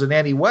appeasers in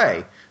any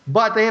way,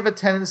 but they have a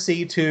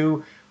tendency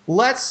to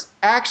let's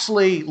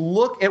actually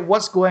look at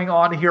what's going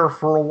on here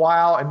for a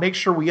while and make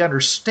sure we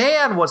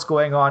understand what's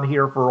going on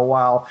here for a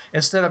while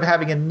instead of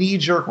having a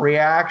knee-jerk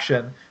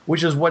reaction,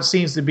 which is what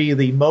seems to be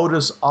the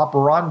modus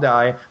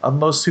operandi of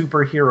most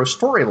superhero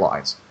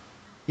storylines.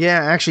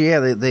 Yeah,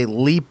 actually, they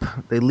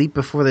leap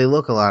before they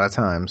look a lot of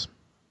times.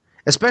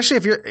 Especially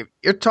if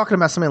you're talking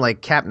about something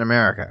like Captain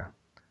America.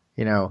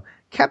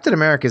 Captain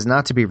America is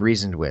not to be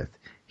reasoned with.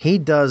 He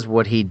does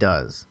what he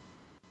does.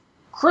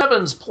 Chris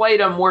Evans played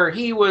him where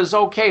he was,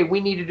 okay,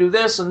 we need to do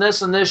this and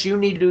this and this, you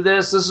need to do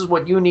this is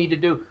what you need to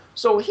do.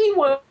 So he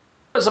was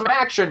an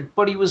action,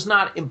 but he was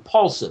not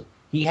impulsive.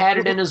 He had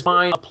it in his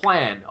mind, a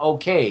plan.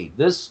 Okay,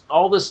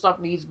 all this stuff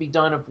needs to be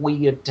done if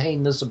we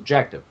attain this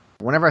objective.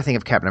 Whenever I think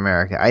of Captain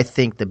America, I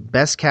think the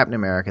best Captain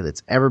America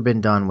that's ever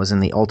been done was in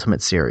the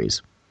Ultimate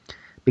series.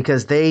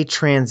 Because they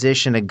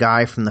transitioned a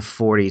guy from the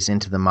 40s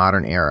into the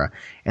modern era.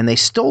 And they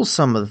stole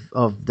some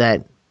of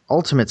that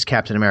Ultimates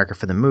Captain America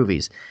for the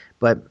movies.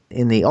 But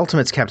in the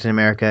Ultimates Captain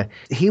America,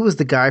 he was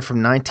the guy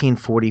from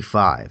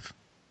 1945,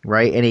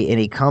 right? And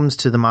he comes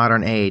to the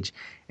modern age,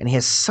 and he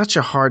has such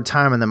a hard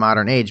time in the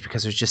modern age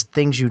because there's just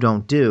things you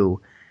don't do,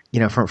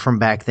 from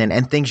back then,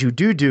 and things you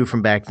do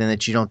from back then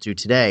that you don't do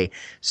today.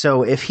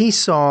 So if he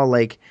saw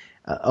like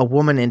a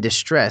woman in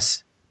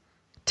distress,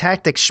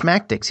 tactics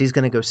schmactics, he's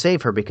going to go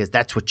save her because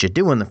that's what you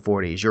do in the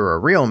 40s. You're a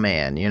real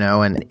man,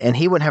 and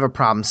he wouldn't have a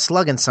problem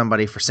slugging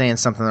somebody for saying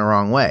something the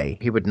wrong way.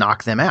 He would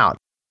knock them out.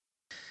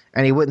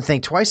 And he wouldn't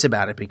think twice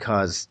about it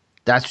because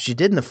that's what you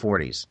did in the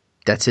 40s.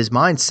 That's his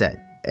mindset.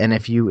 And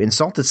if you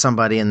insulted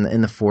somebody in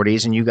the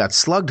 40s and you got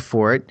slugged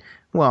for it,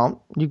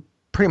 well, you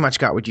pretty much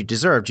got what you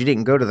deserved. You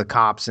didn't go to the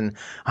cops and,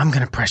 I'm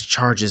going to press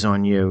charges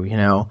on you,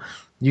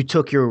 You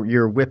took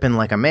your whipping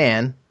like a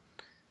man,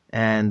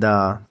 and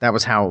that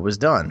was how it was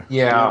done.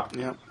 Yeah.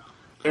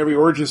 Every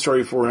origin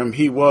story for him,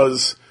 he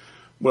was,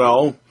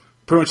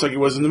 pretty much like he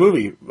was in the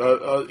movie,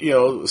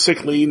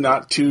 sickly,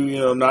 not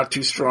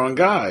too strong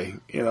guy,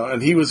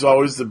 and he was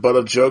always the butt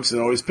of jokes and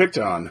always picked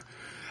on.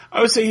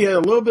 I would say he had a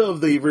little bit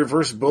of the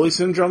reverse bully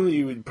syndrome that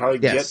you would probably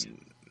get,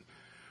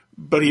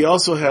 but he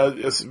also had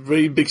a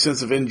very big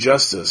sense of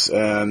injustice,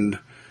 and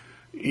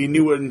he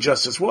knew what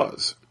injustice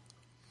was.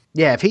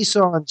 Yeah, if he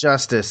saw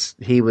injustice,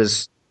 he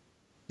was,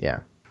 yeah.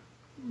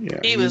 Yeah,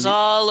 He was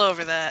all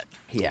over that.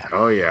 Yeah.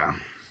 Oh yeah.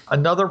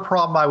 Another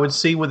problem I would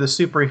see with a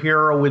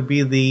superhero would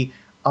be the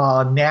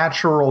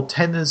natural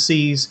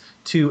tendencies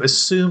to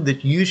assume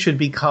that you should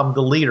become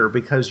the leader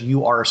because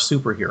you are a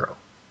superhero.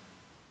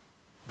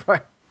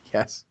 Right.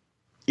 Yes.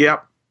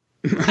 Yep.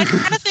 I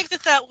kind of think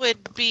that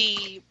would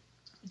be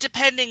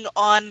depending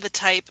on the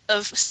type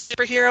of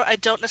superhero. I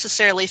don't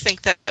necessarily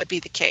think that would be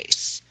the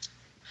case.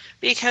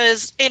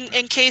 Because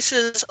in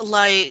cases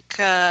like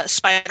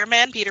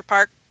Spider-Man, Peter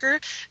Parker,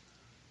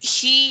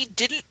 he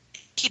did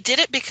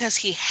it because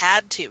he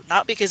had to,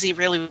 not because he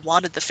really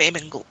wanted the fame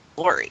and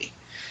glory.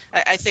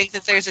 I think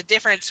that there's a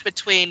difference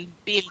between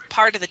being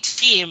part of the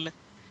team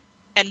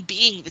and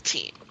being the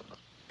team.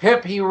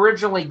 Pip, he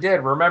originally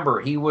did. Remember,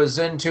 he was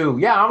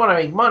into, I want to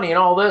make money and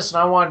all this, and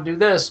I want to do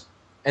this.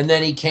 And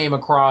then he came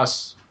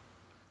across,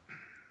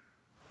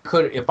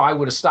 if I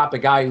would have stopped a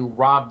guy who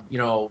robbed,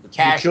 the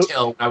cash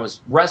till when I was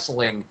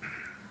wrestling,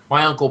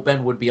 my Uncle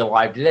Ben would be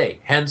alive today.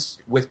 Hence,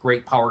 with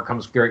great power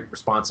comes great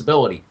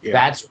responsibility. Yeah.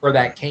 That's where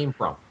that came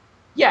from.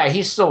 Yeah,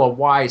 he's still a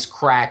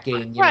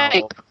wise-cracking,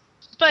 right.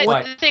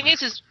 But the thing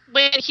is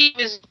when he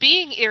was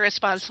being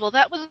irresponsible,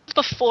 that was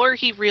before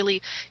he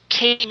really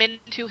came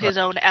into his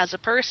own as a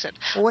person.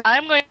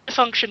 I'm going to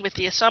function with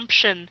the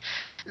assumption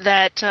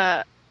that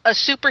a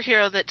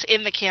superhero that's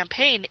in the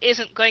campaign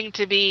isn't going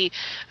to be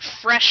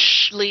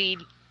freshly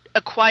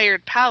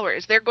acquired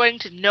powers. They're going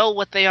to know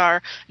what they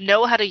are,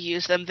 know how to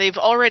use them. They've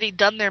already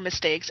done their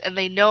mistakes, and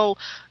they know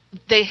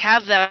they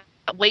have that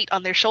weight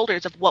on their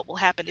shoulders of what will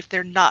happen if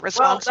they're not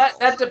responsible.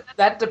 Well,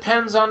 that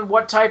depends on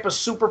what type of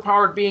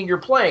superpowered being you're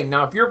playing.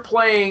 Now, if you're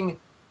playing,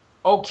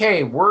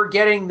 okay, we're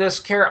getting this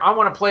character. I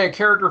want to play a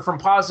character from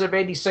Positive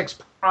 86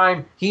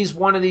 Prime. He's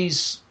one of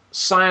these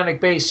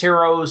psionic-based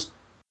heroes,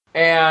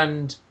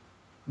 and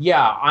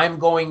I'm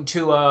going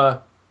to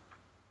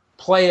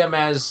play him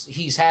as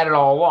he's had it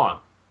all along.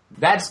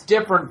 That's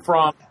different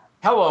from,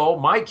 hello,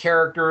 my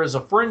character is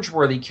a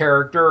fringe-worthy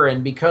character,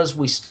 and because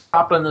we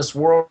stopped in this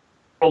world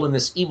and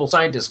this evil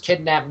scientist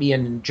kidnapped me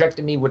and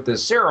injected me with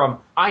this serum,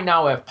 I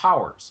now have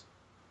powers.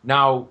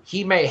 Now,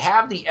 he may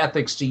have the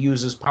ethics to use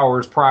his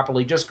powers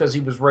properly just because he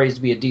was raised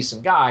to be a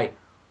decent guy,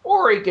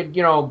 or he could,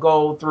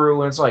 go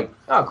through and it's like,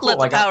 oh, cool.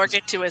 Let the power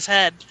get to his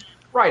head.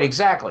 Right,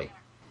 exactly.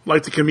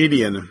 Like the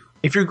comedian.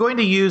 If you're going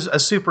to use a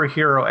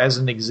superhero as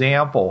an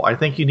example, I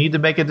think you need to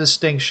make a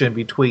distinction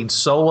between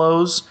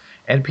solos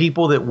and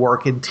people that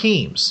work in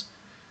teams.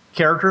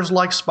 Characters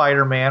like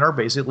Spider-Man are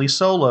basically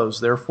solos.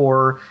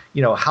 Therefore,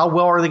 how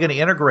well are they going to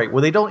integrate?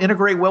 Well, they don't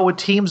integrate well with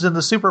teams in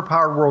the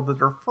superpowered world that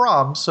they're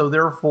from. So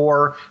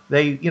therefore,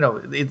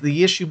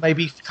 the issue may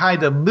be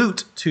kind of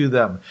moot to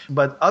them.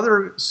 But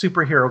other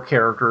superhero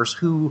characters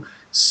who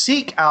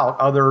seek out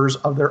others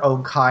of their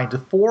own kind to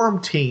form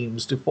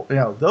teams,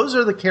 those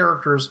are the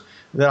characters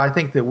that I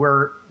think that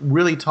we're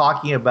really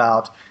talking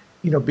about.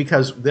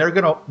 Because they're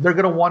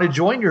gonna want to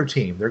join your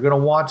team. They're gonna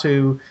want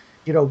to.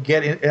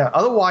 Get in.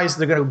 Otherwise,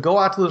 they're going to go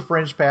out to the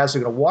fringe paths.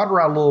 They're going to wander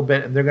around a little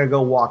bit, and they're going to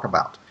go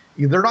walkabout.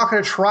 They're not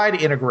going to try to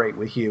integrate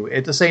with you.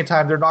 At the same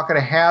time, they're not going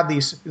to have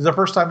these. The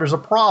first time there's a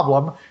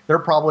problem, they're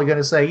probably going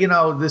to say,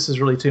 this is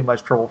really too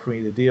much trouble for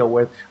me to deal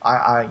with.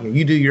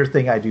 You do your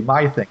thing, I do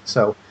my thing.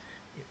 So,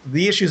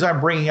 the issues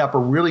I'm bringing up are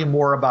really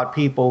more about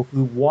people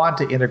who want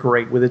to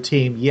integrate with a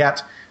team,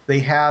 yet they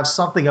have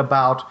something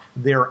about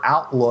their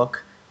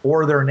outlook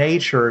or their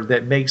nature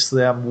that makes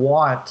them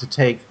want to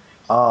take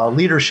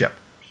leadership.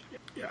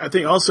 I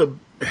think also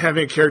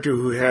having a character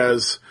who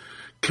has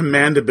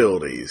command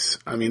abilities.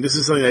 I mean, this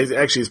is something that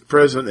actually is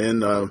present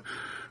in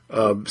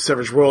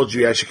Savage Worlds.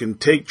 You actually can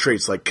take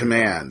traits like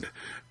command,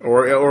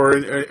 or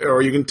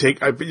you can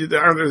take. Are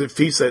there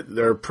feats that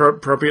are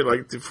appropriate,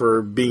 like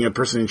for being a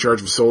person in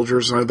charge of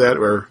soldiers and like that?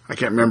 Or I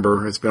can't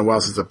remember. It's been a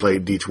while since I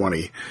played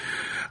D20.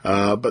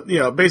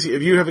 But basically,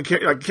 if you have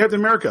like Captain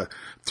America,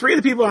 3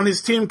 of the people on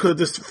his team could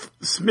just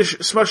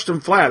smushed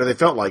him flat if they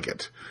felt like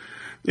it.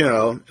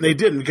 And they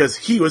didn't because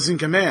he was in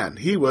command.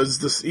 He was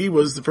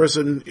the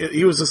person.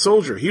 He was the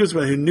soldier. He was the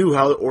one who knew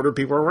how to order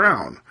people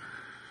around.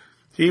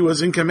 He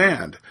was in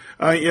command.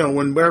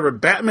 Whenever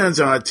Batman's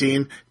on a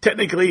team,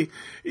 technically,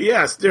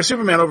 yes, there's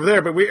Superman over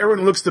there, but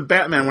everyone looks to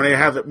Batman when they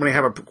have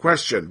a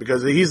question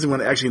because he's the one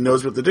that actually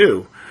knows what to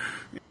do.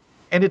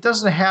 And it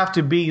doesn't have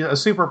to be a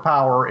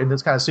superpower in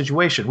this kind of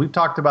situation. We've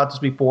talked about this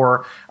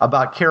before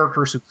about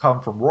characters who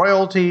come from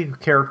royalty,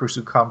 characters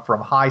who come from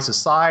high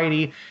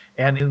society,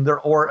 and in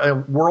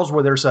worlds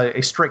where there's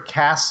a strict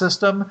caste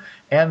system,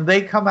 and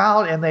they come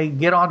out and they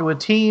get onto a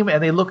team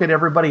and they look at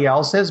everybody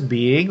else as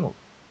being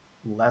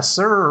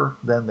lesser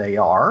than they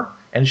are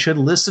and should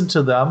listen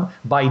to them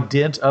by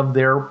dint of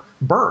their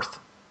birth.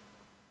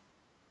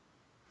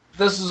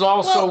 This is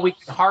also, we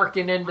can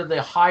hearken into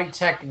the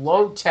high-tech,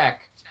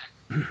 low-tech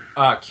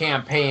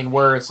campaign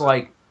where it's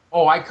like,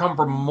 oh, I come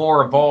from a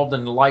more evolved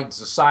and enlightened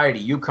society.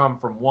 You come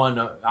from one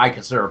I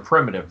consider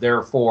primitive.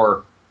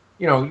 Therefore,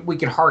 we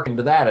can hearken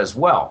to that as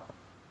well.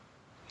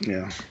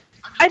 Yeah.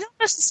 I don't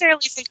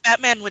necessarily think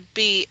Batman would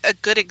be a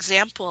good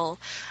example.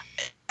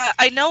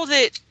 I know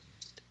that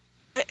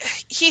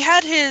he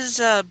had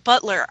his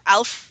butler,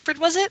 Alfred,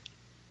 was it?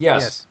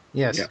 Yes.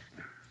 Yes. Yeah.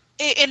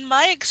 In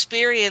my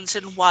experience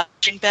in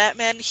watching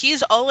Batman,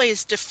 he's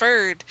always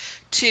deferred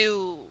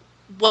to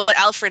what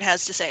Alfred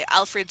has to say,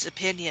 Alfred's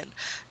opinion.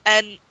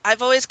 And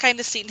I've always kind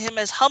of seen him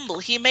as humble.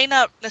 He may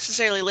not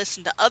necessarily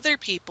listen to other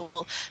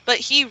people, but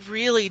he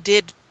really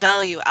did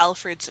value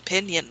Alfred's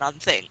opinion on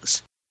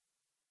things.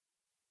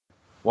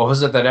 What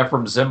was it that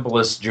Ephraim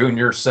Zimbalist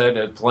Jr. said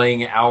at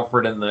playing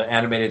Alfred in the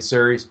animated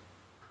series?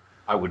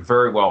 I would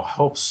very well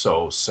hope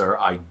so, sir.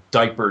 I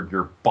diapered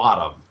your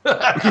bottom.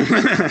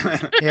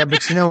 Yeah,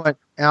 but you know what?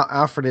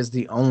 Alfred is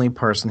the only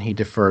person he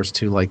defers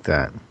to like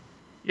that.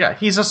 Yeah,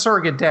 he's a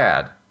surrogate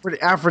dad.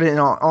 Alfred, in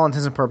all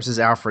intents and purposes,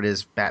 Alfred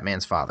is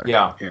Batman's father.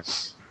 Yeah.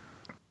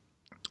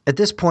 At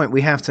this point,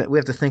 we have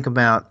to think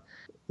about,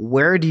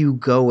 where do you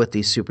go with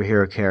these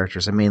superhero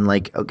characters? I mean,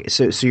 like, okay,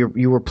 so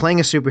you were playing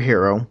a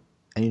superhero,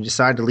 and you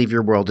decided to leave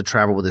your world to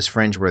travel with this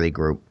fringeworthy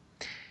group.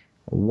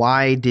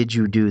 Why did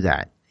you do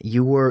that?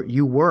 You were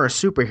a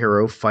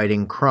superhero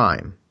fighting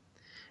crime.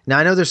 Now,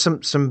 I know there's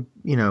some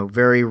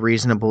very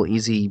reasonable,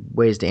 easy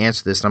ways to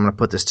answer this, and I'm going to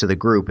put this to the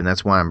group, and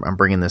that's why I'm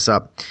bringing this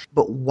up.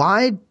 But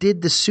why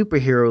did the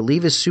superhero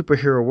leave his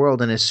superhero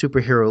world and his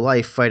superhero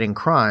life fighting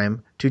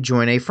crime to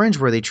join a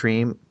fringeworthy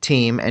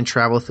team and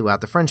travel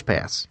throughout the Fringe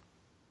Pass?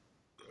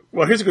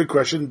 Well, here's a good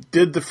question.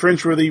 Did the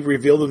Fringeworthy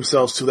reveal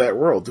themselves to that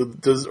world,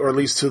 or at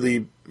least to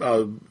the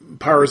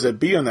powers that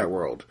be in that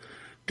world?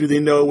 Do they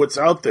know what's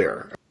out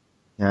there?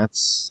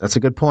 That's a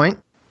good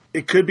point.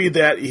 It could be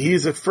that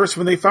he's the first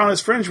one they found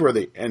is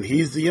Fringeworthy, and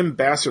he's the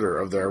ambassador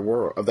of that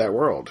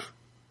world.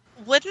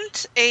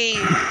 Wouldn't a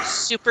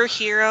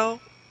superhero,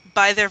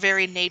 by their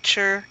very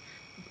nature,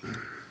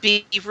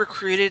 be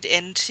recruited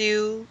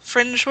into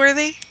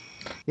Fringeworthy?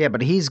 Yeah,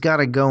 but he's got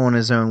to go on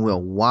his own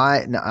will.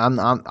 Why?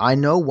 I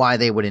know why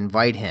they would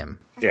invite him.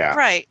 Yeah.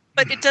 Right.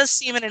 But it does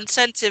seem an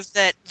incentive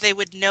that they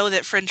would know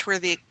that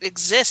Fringeworthy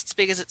exists,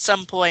 because at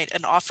some point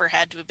an offer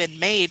had to have been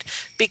made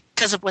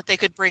because of what they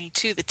could bring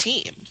to the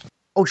team.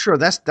 Oh, sure.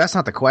 That's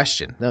not the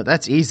question. No,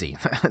 that's easy.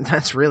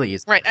 That's really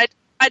easy. Right.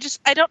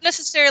 I don't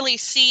necessarily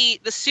see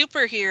the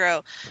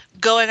superhero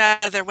going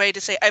out of their way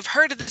to say, I've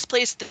heard of this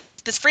place,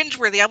 this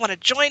Fringeworthy, I want to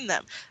join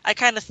them. I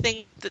kind of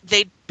think that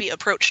they'd be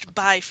approached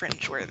by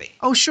Fringeworthy.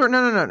 Oh, sure.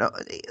 No.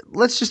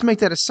 Let's just make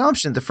that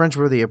assumption. The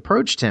Fringeworthy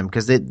approached him,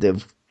 because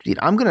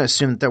I'm going to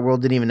assume that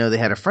world didn't even know they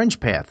had a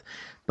Fringe path.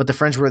 But the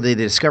Fringeworthy, they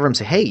discover him and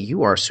say, hey,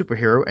 you are a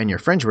superhero and you're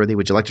Fringeworthy.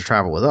 Would you like to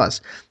travel with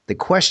us? The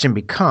question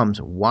becomes,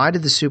 why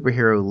did the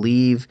superhero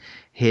leave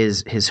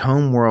his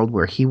home world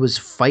where he was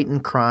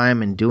fighting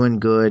crime and doing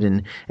good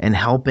and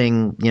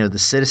helping, the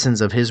citizens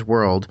of his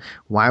world?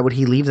 Why would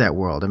he leave that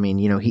world? I mean,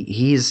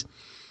 he's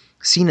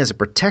seen as a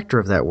protector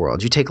of that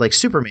world. You take like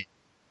Superman.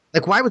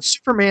 Like, why would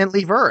Superman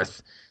leave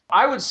Earth?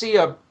 I would see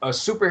a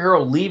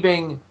superhero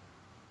leaving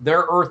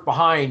their Earth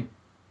behind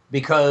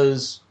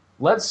because,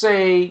 let's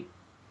say,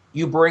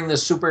 you bring the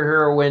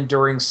superhero in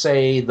during,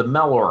 say, the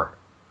Melor.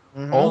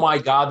 Mm-hmm. Oh my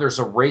God, there's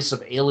a race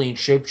of alien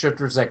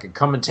shapeshifters that could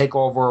come and take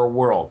over our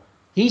world.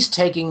 He's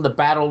taking the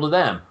battle to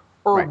them.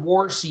 Or right.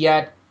 Worse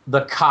yet,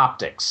 the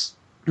Coptics.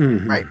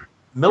 Mm-hmm. Right.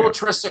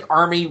 Militaristic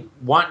army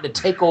wanting to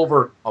take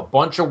over a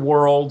bunch of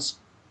worlds,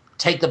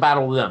 take the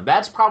battle to them.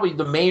 That's probably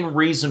the main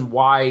reason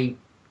why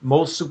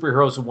most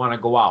superheroes would want to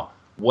go out.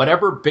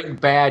 Whatever big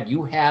bad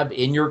you have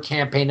in your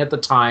campaign at the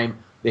time,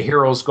 the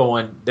hero's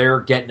going, they're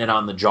getting it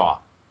on the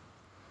jaw.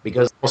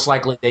 Because most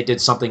likely they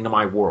did something to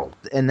my world.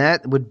 And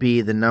that would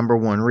be the number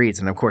one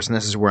reason. Of course, and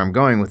this is where I'm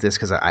going with this,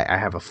 because I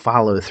have a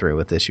follow-through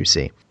with this, you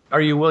see. Are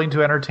you willing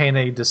to entertain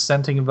a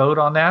dissenting vote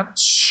on that?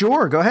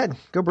 Sure, go ahead.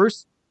 Go,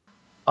 Bruce.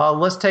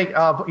 Let's take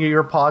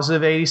your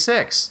positive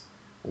 86.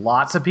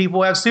 Lots of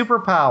people have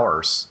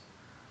superpowers.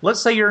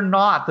 Let's say you're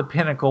not the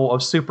pinnacle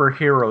of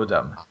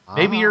superherodom.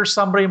 Maybe you're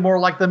somebody more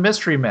like the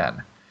Mystery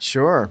Men.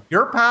 Sure.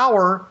 Your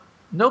power,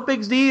 no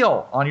big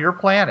deal on your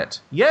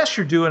planet. Yes,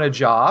 you're doing a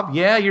job.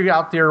 Yeah, you're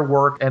out there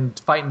work and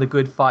fighting the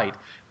good fight.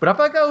 But if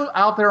I go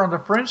out there on the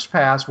Fringe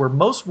Pass where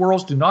most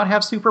worlds do not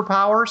have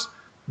superpowers,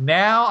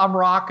 now I'm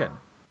rocking.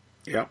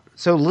 Yeah.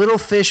 So little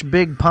fish,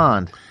 big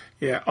pond.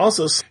 Yeah.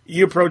 Also,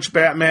 you approach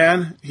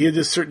Batman,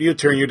 he'll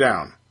turn you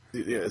down.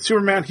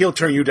 Superman, he'll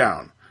turn you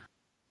down.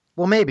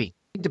 Well, maybe.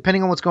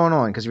 Depending on what's going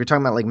on. Because if you're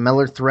talking about like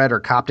Melor threat or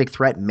Coptic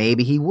threat,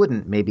 maybe he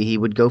wouldn't. Maybe he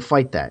would go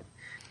fight that.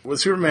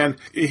 With Superman,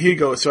 he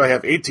goes, so I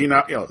have 18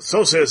 hours,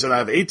 so citizen, I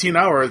have 18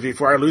 hours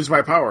before I lose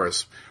my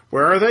powers.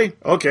 Where are they?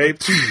 Okay.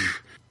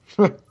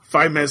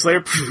 5 minutes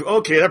later,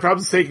 okay, that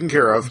problem's taken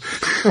care of.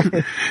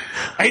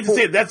 I hate to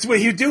say it, that's the way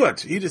he'd do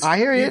it. I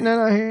hear you.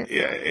 No, I hear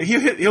you.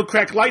 Yeah, he'll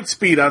crack light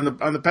speed on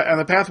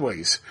the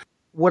pathways.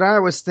 What I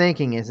was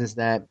thinking is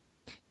that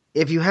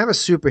if you have a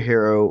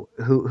superhero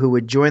who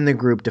would join the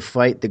group to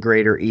fight the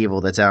greater evil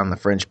that's out on the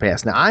Fringe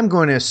Pass. Now, I'm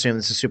going to assume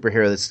this is a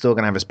superhero that's still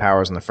going to have his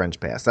powers on the Fringe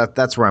Pass.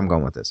 That's where I'm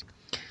going with this.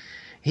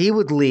 He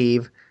would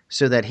leave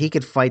so that he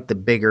could fight the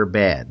bigger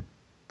bad.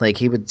 Like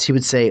he would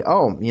say,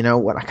 oh, you know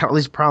what? I got all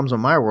these problems in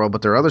my world,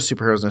 but there are other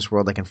superheroes in this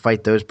world that can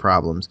fight those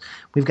problems.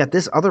 We've got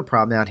this other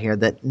problem out here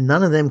that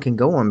none of them can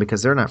go on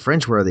because they're not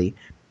Fringeworthy.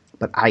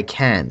 but I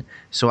can.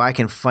 So I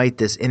can fight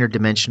this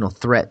interdimensional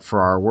threat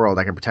for our world.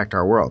 I can protect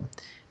our world.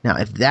 Now,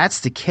 if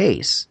that's the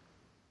case,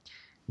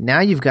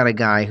 now you've got a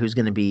guy who's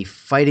going to be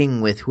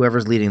fighting with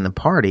whoever's leading the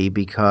party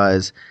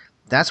because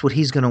that's what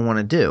he's going to want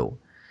to do.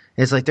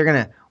 It's like we're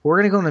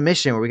going to go on a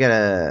mission where we got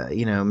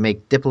to,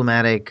 make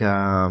diplomatic, we're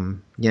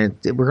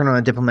going on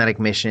a diplomatic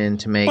mission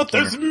to make. But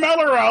there's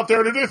Meller out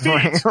there to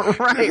defeat.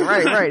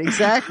 Right.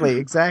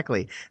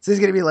 Exactly. So he's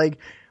going to be like,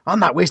 I'm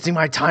not wasting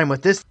my time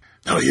with this.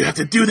 No, you have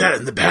to do that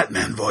in the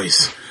Batman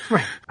voice.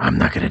 Right. I'm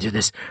not going to do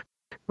this.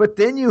 But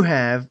then you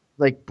have,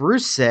 like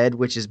Bruce said,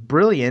 which is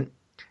brilliant,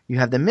 you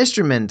have the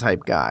Mr. Men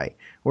type guy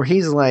where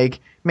he's like,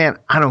 man,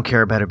 I don't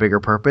care about a bigger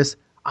purpose.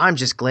 I'm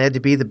just glad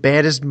to be the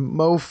baddest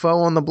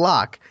mofo on the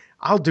block.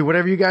 I'll do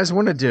whatever you guys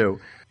want to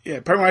do. Yeah,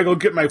 probably when I go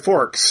get my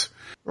forks.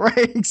 Right,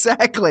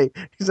 exactly.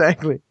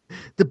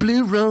 The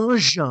Blue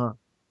Ranger.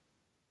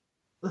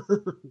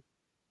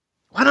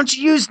 Why don't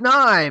you use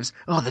knives?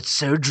 Oh, that's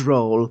so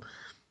droll.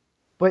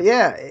 But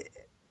yeah,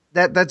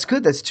 that's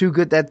good. That's too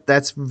good.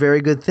 That's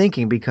very good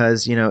thinking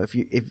because,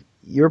 if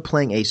you're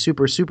playing a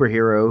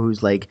superhero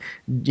who's like,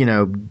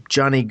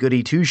 Johnny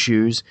Goody Two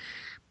Shoes,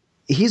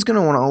 he's going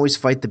to want to always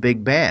fight the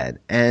big bad.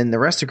 And the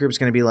rest of the group is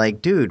going to be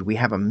like, dude, we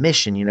have a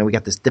mission. We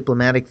got this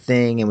diplomatic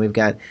thing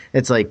and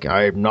it's like,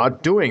 I'm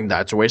not doing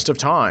that. It's a waste of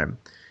time.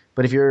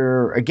 But if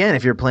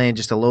you're playing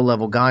just a low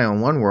level guy on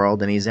one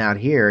world and he's out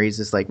here, he's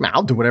just like, man,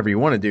 I'll do whatever you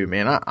want to do,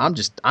 man. I'm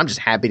just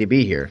happy to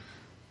be here.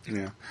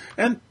 Yeah.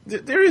 And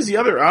there is the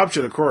other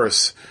option, of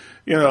course.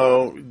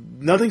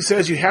 Nothing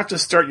says you have to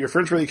start your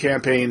Fringeworthy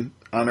campaign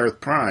on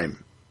Earth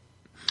Prime.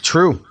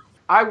 True.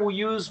 I will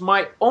use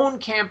my own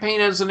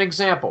campaign as an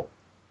example.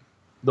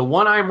 The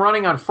one I'm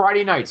running on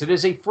Friday nights. It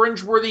is a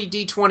Fringeworthy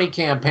D20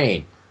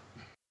 campaign.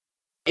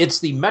 It's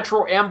the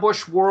Metro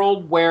Ambush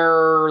world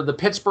where the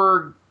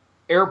Pittsburgh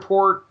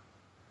airport,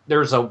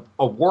 there's a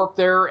warp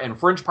there, and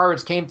Fringe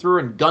pirates came through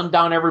and gunned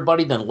down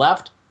everybody, then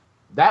left.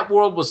 That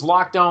world was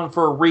locked down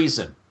for a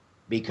reason,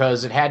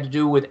 because it had to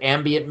do with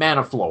ambient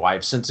mana flow.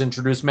 I've since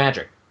introduced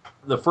magic.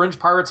 The Fringe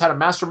pirates had a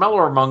Master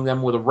Meller among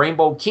them with a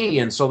rainbow key,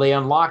 and so they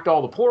unlocked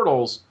all the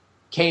portals,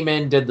 came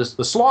in, did the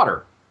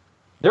slaughter.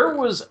 There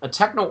was a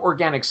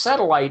techno-organic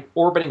satellite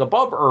orbiting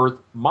above Earth,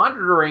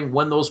 monitoring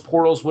when those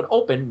portals would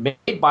open,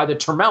 made by the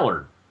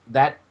Termellern.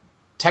 That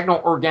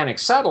techno-organic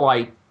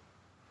satellite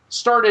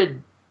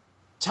started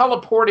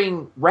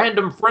teleporting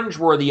random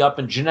Fringeworthy up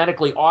and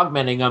genetically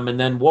augmenting them, and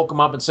then woke them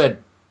up and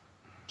said,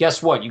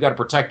 guess what? You got to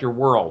protect your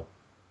world.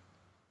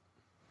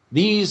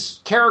 These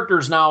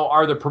characters now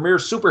are the premier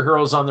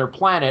superheroes on their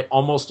planet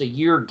almost a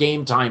year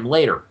game time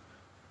later.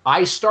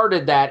 I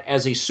started that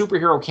as a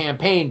superhero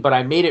campaign, but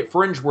I made it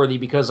Fringeworthy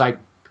because I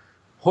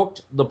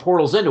hooked the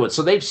portals into it.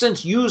 So they've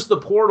since used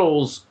the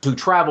portals to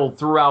travel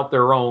throughout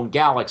their own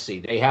galaxy.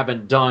 They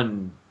haven't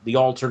done the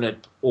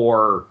alternate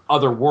or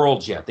other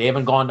worlds yet. They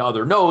haven't gone to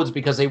other nodes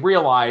because they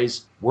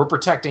realize we're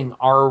protecting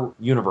our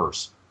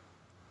universe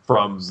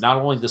from not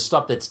only the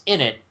stuff that's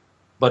in it,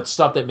 but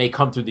stuff that may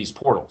come through these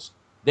portals.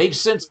 They've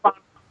since found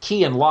a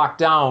key and locked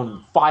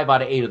down 5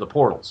 out of 8 of the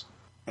portals.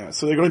 Yeah,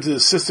 so they're going to the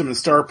system and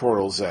star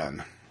portals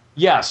then.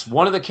 Yes,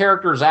 one of the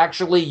characters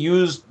actually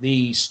used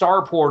the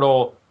star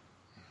portal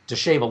to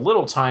shave a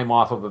little time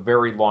off of a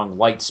very long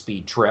light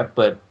speed trip,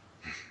 but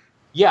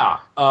yeah,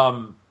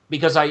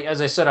 because as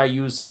I said, I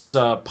use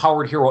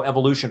Powered Hero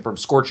Evolution from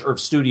Scorched Earth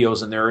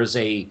Studios, and there is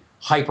a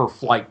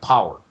hyperflight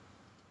power.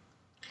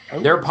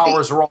 Their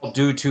powers are all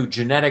due to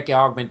genetic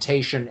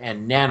augmentation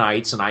and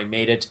nanites, and I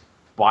made it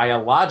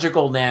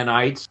biological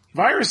nanites.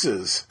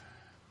 Viruses.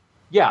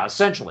 Yeah,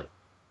 essentially.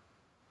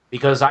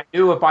 Because I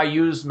knew if I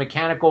used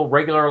mechanical,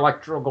 regular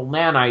electrical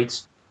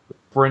nanites,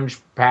 Fringe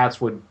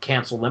paths would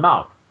cancel them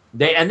out.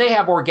 They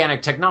have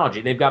organic technology.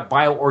 They've got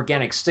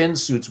bioorganic skin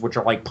suits, which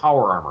are like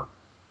power armor,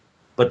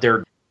 but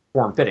they're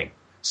form-fitting.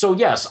 So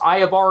yes, I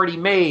have already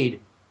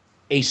made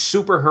a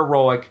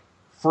super-heroic,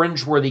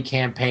 Fringeworthy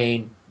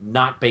campaign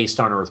not based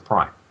on Earth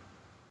Prime.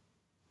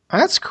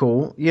 That's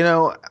cool.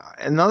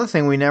 Another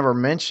thing we never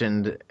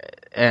mentioned,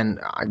 and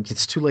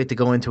it's too late to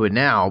go into it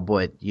now,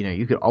 but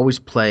you could always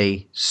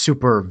play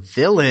super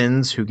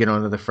villains who get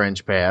onto the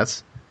Fringe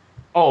paths.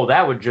 Oh,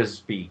 that would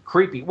just be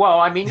creepy. Well,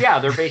 I mean, yeah,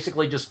 they're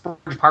basically just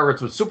Fringe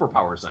pirates with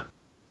superpowers then.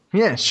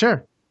 Yeah,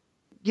 sure.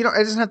 It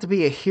doesn't have to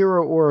be a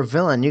hero or a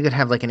villain. You could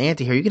have like an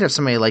anti-hero. You could have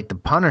somebody like the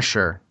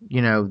Punisher,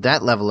 that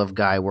level of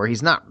guy where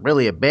he's not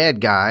really a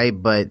bad guy,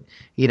 but,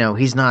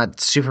 he's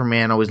not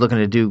Superman always looking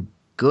to do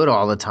good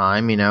all the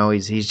time.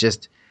 He's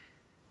just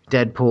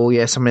Deadpool.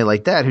 Yeah, somebody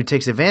like that who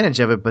takes advantage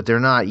of it, but they're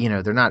not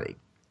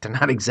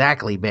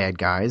exactly bad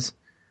guys.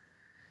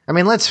 I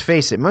mean, let's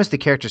face it. Most of the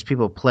characters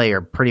people play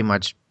are pretty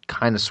much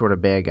kind of sort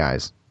of bad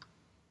guys.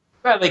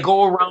 Yeah, they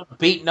go around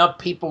beating up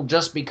people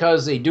just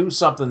because they do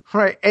something.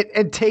 Right,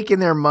 and taking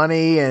their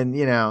money, and,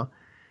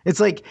 it's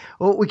like,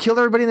 well, we killed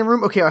everybody in the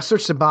room? Okay, I'll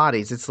search the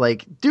bodies. It's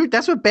like, dude,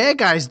 that's what bad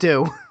guys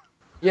do.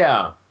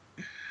 Yeah.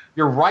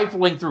 You're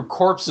rifling through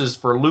corpses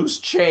for loose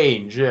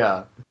change,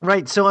 yeah.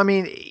 Right, so, I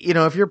mean,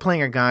 if you're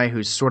playing a guy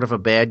who's sort of a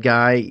bad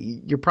guy,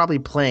 you're probably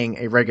playing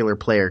a regular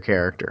player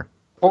character.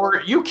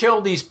 Or you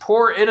killed these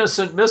poor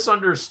innocent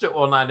misunderstood.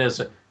 Well, not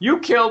innocent. You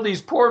killed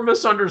these poor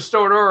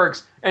misunderstood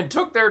orcs and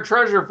took their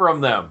treasure from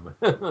them.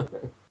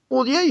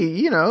 Well, yeah,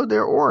 you know,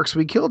 they're orcs.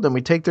 We killed them.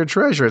 We take their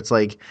treasure. It's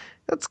like,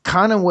 that's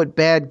kind of what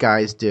bad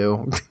guys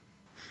do.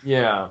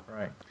 Yeah.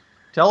 Right.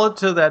 Tell it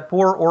to that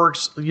poor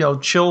orc's,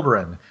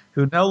 children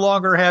who no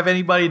longer have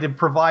anybody to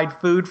provide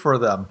food for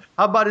them.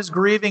 How about his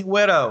grieving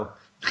widow?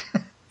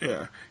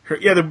 Yeah.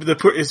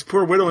 His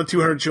poor widow and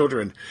 200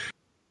 children.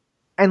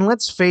 And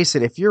let's face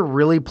it, if you're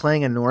really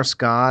playing a Norse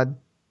god,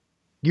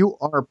 you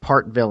are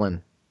part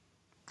villain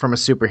from a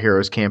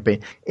superheroes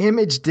campaign.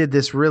 Image did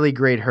this really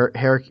great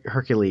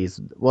Hercules.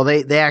 Well,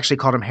 they actually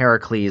called him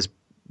Heracles,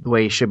 the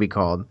way he should be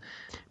called.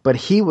 But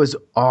he was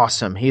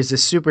awesome. He's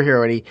this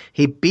superhero, and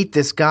he beat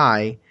this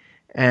guy,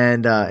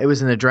 and it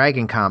was in the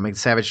Dragon comic,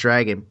 Savage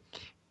Dragon.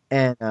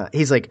 And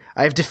he's like,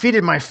 I've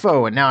defeated my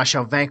foe, and now I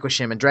shall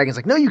vanquish him. And Dragon's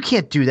like, no, you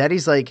can't do that.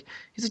 He's like,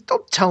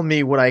 don't tell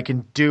me what I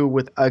can do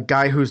with a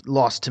guy who's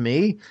lost to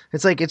me.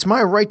 It's like, it's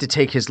my right to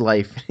take his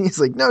life. He's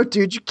like, no,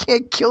 dude, you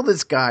can't kill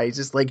this guy. He's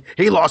just like,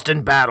 he lost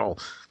in battle.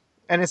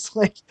 And it's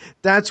like,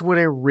 that's what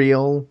a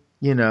real,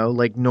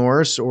 like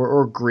Norse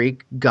or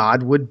Greek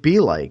god would be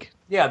like.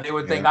 Yeah, they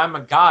would think, I'm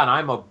a god.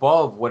 I'm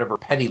above whatever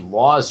petty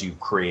laws you've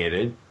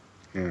created.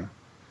 Yeah.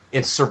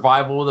 It's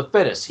survival of the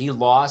fittest. He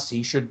lost.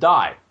 He should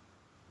die.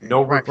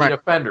 No repeat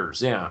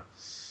offenders, yeah.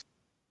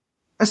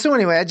 So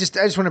anyway, I just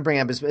want to bring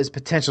up as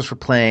potentials for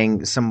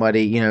playing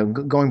somebody,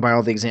 going by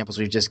all the examples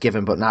we've just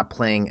given, but not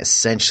playing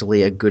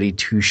essentially a goody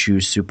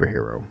two-shoes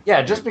superhero.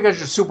 Yeah, just because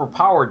you're super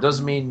powered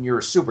doesn't mean you're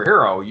a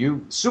superhero.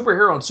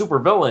 Superhero and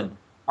supervillain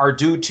are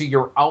due to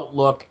your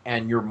outlook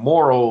and your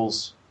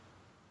morals.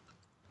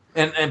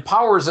 And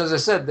powers, as I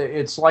said,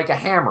 it's like a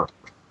hammer.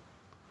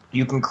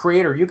 You can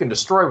create or you can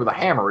destroy with a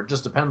hammer. It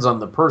just depends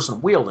on the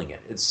person wielding it.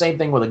 It's the same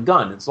thing with a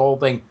gun. It's the whole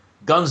thing.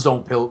 Guns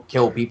don't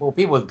kill people.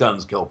 People with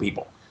guns kill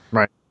people.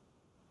 Right.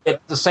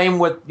 It's the same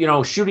with,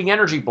 shooting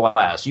energy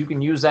blasts. You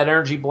can use that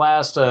energy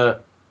blast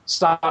to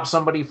stop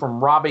somebody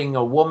from robbing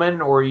a woman,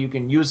 or you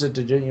can use it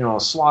to,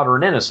 slaughter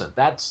an innocent.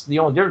 That's the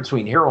only difference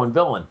between hero and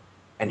villain.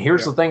 And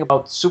here's the thing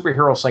about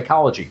superhero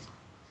psychology.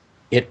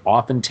 It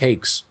often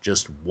takes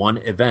just one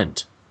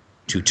event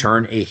to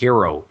turn a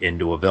hero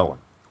into a villain.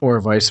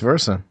 Or vice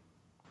versa.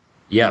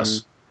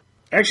 Yes.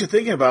 Actually,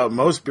 thinking about it,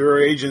 most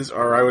bureau agents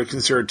are, I would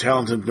consider,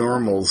 talented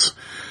normals.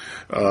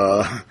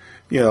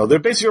 They're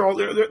basically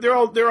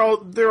all they're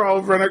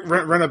all run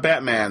a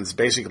Batmans,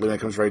 basically, when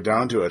it comes right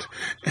down to it.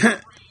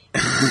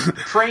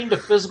 Trained to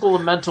physical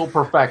and mental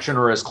perfection,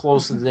 or as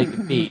close as they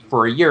can be.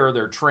 For a year,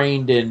 they're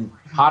trained in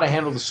how to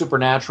handle the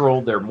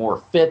supernatural. They're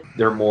more fit.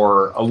 They're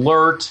more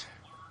alert.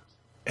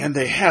 And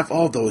they have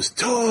all those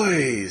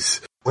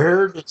toys.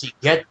 Where does he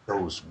get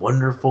those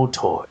wonderful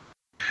toys?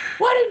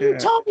 Why didn't you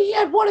tell me he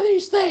had one of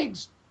these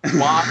things?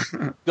 Lock,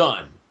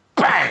 gun,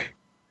 bang!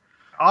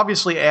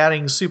 Obviously,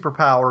 adding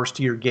superpowers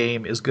to your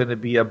game is going to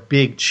be a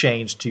big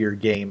change to your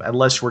game,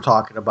 unless we're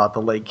talking about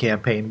the late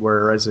campaign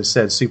where, as I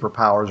said,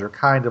 superpowers are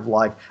kind of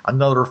like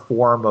another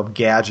form of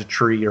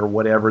gadgetry or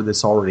whatever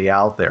that's already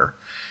out there.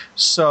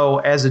 So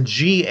as a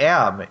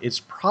GM, it's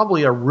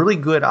probably a really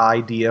good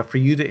idea for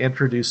you to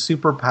introduce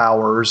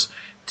superpowers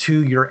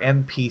to your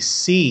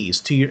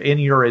NPCs, in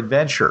your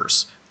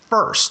adventures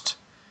first.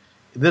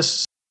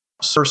 This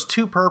serves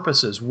two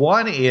purposes.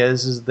 One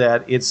is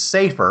that it's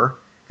safer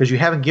because you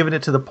haven't given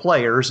it to the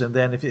players, and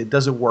then if it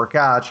doesn't work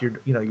out, you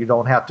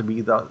don't have to be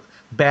the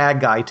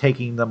bad guy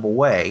taking them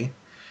away.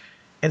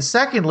 And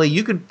secondly,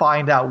 you can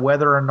find out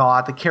whether or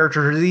not the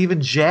characters are even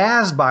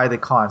jazzed by the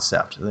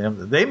concept.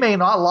 They may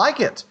not like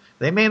it.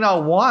 They may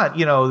not want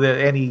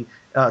any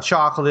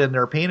chocolate in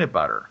their peanut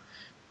butter.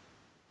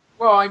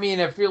 Well, I mean,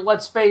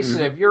 let's face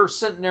it, if you're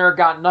sitting there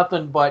got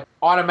nothing but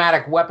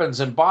automatic weapons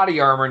and body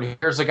armor, and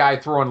here's a guy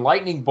throwing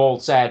lightning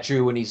bolts at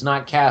you, and he's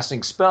not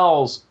casting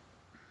spells,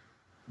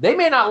 they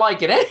may not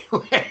like it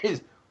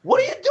anyways. What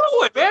are you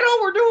doing, man?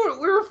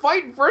 We were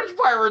fighting Fringe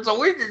pirates a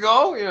week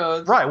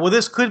ago. Right. Well,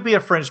 this could be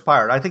a Fringe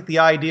pirate. I think the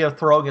idea of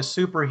throwing a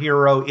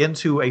superhero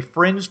into a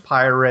Fringe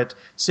pirate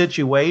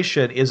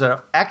situation is an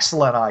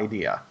excellent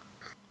idea.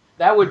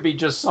 That would be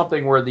just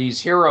something where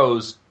these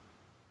heroes,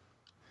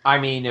 I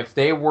mean, if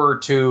they were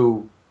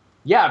to,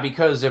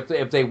 because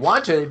if they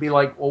want to, they'd be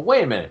like, well,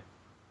 wait a minute.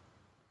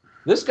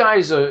 This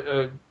guy's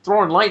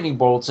throwing lightning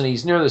bolts and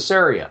he's near this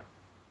area.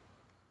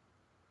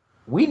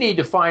 We need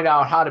to find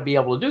out how to be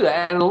able to do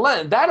that. And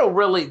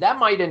that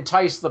might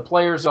entice the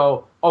players to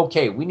go,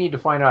 okay, we need to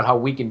find out how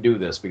we can do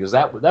this, because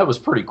that was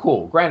pretty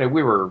cool. Granted,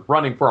 we were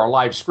running for our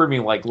lives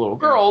screaming like little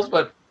girls,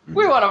 but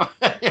we want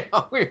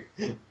to,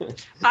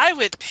 I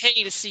would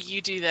pay to see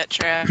you do that,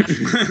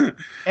 Trav.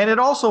 And it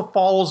also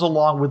follows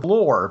along with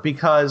lore,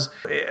 because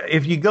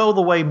if you go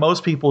the way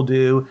most people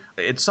do,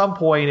 at some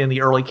point in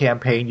the early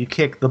campaign, you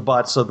kick the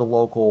butts of the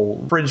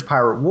local Fringe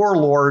pirate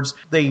warlords.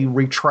 They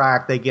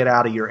retract, they get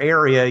out of your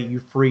area,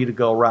 you're free to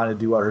go around and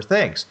do other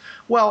things.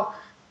 Well,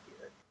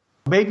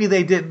 maybe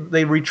they didn't,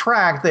 they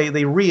retract,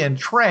 they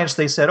re-entrench,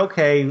 they said,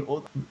 okay,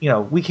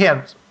 we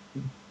can't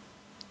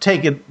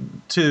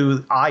taken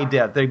to eye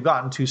depth. They've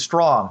gotten too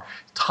strong.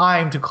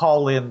 Time to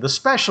call in the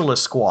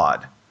specialist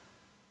squad,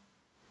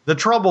 the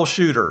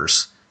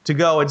troubleshooters, to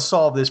go and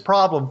solve this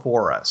problem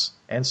for us.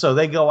 And so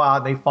they go out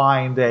and they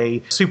find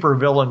a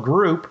supervillain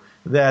group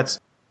that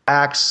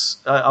acts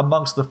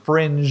amongst the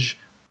fringe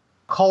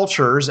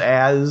cultures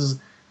as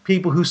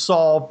people who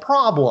solve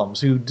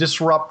problems, who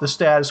disrupt the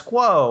status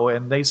quo,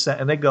 and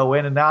they go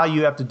in, and now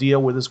you have to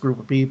deal with this group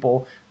of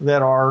people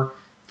that are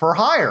for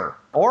hire,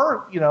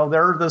 or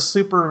they're the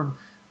super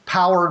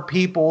powered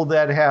people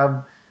that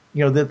have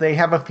that they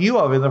have a few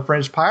of in the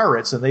Fringe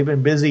Pirates, and they've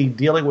been busy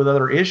dealing with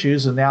other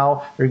issues, and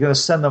now they're going to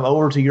send them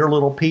over to your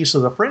little piece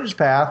of the Fringe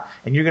path,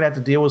 and you're going to have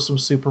to deal with some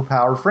super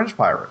powered Fringe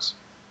Pirates.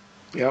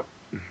 Yep.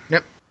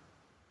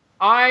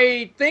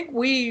 I think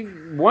we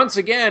once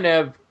again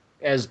have,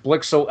 as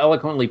Blick so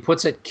eloquently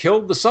puts it,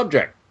 killed the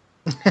subject.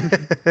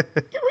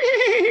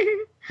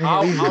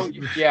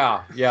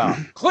 Yeah.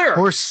 Clear.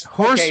 Horse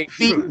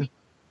feet.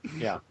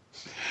 Yeah.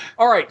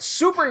 All right.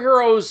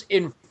 Superheroes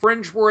in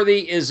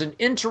Fringeworthy is an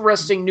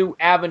interesting new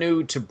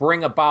avenue to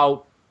bring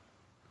about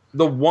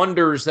the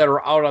wonders that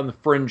are out on the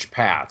Fringe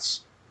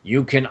paths.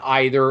 You can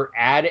either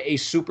add a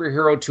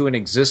superhero to an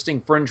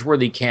existing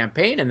Fringeworthy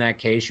campaign. In that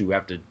case, you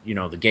have to,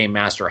 the game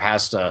master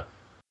has to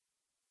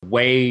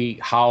weigh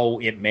how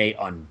it may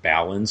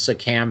unbalance a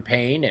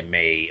campaign. It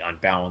may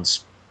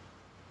unbalance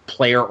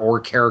player or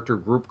character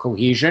group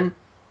cohesion.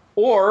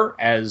 Or,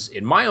 as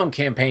in my own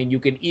campaign, you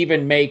can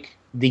even make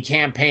the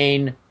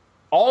campaign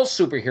all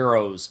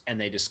superheroes and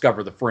they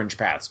discover the Fringe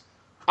paths.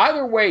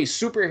 Either way,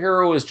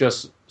 superhero is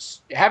just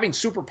having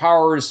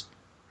superpowers,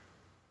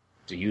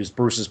 to use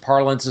Bruce's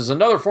parlance, is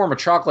another form of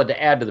chocolate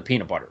to add to the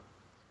peanut butter.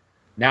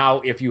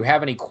 Now, if you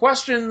have any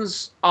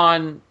questions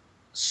on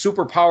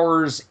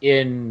superpowers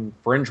in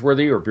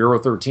Fringeworthy or Bureau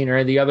 13 or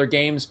any of the other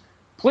games,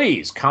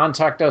 please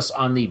contact us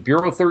on the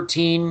Bureau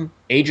 13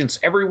 Agents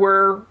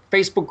Everywhere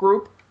Facebook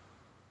group,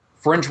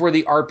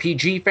 Fringeworthy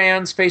RPG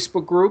Fans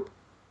Facebook group,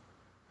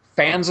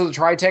 Fans of the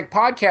TriTech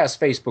Podcast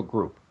Facebook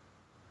group,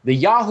 the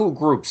Yahoo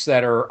groups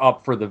that are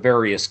up for the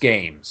various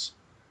games,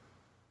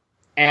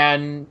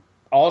 and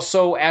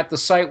also at the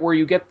site where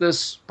you get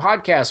this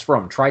podcast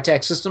from,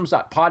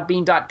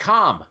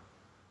 tritechsystems.podbean.com.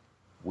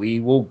 We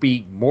will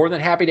be more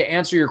than happy to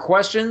answer your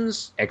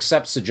questions,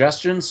 accept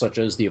suggestions, such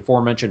as the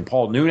aforementioned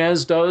Paul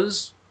Nunez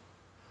does.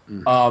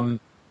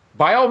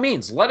 By all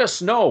means, let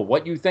us know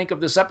what you think of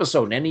this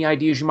episode and any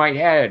ideas you might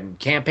have, and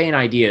campaign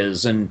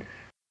ideas, and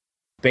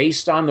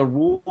based on the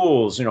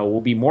rules,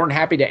 we'll be more than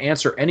happy to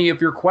answer any of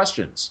your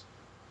questions.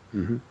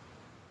 Mm-hmm.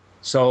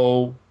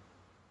 So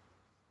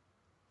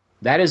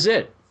that is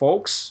it,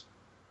 folks.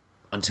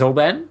 Until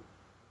then,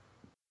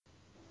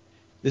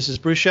 this is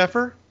Bruce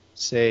Sheffer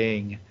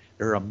saying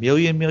there are a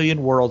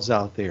million worlds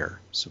out there,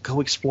 so go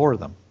explore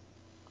them.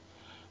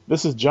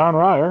 This is John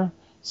Ryer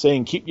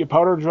saying keep your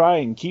powder dry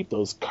and keep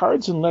those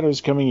cards and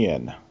letters coming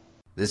in.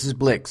 This is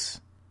Blix.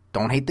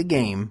 Don't hate the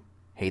game,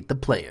 hate the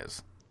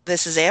players.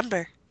 This is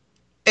Amber.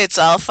 It's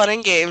all fun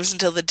and games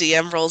until the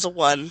DM rolls a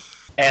 1.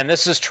 And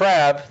this is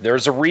Trav.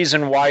 There's a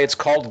reason why it's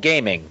called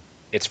gaming.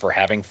 It's for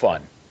having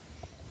fun.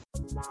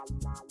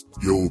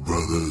 Yo,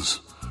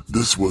 brothers,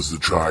 this was the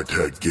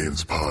TriTech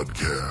Games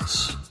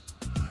Podcast.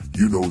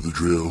 You know the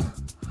drill.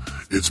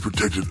 It's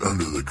protected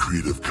under the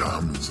Creative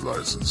Commons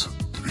License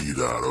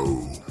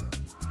 3.0.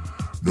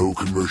 No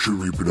commercial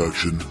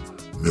reproduction,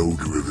 no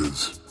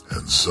derivatives,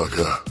 and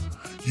sucker,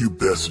 you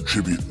best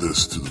attribute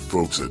this to the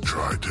folks at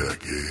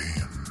TriTech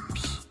Games.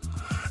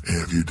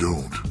 And if you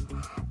don't,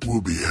 we'll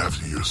be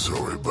after your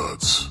sorry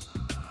butts,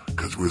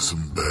 'cause we're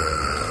some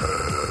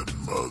bad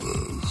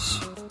mothers.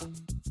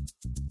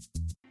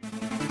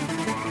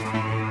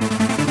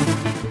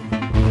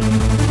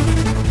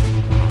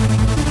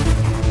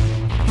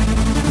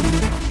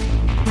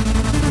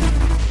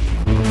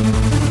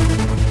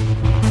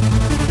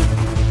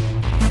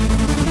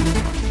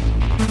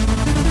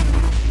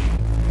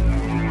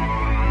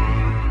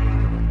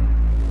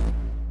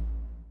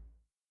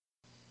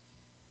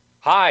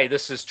 Hi,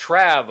 this is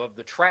Trav of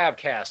the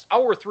Travcast,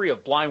 Hour 3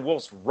 of Blind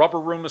Wolf's Rubber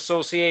Room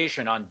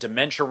Association on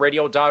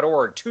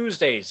DementiaRadio.org,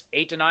 Tuesdays,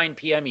 8 to 9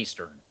 p.m.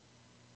 Eastern.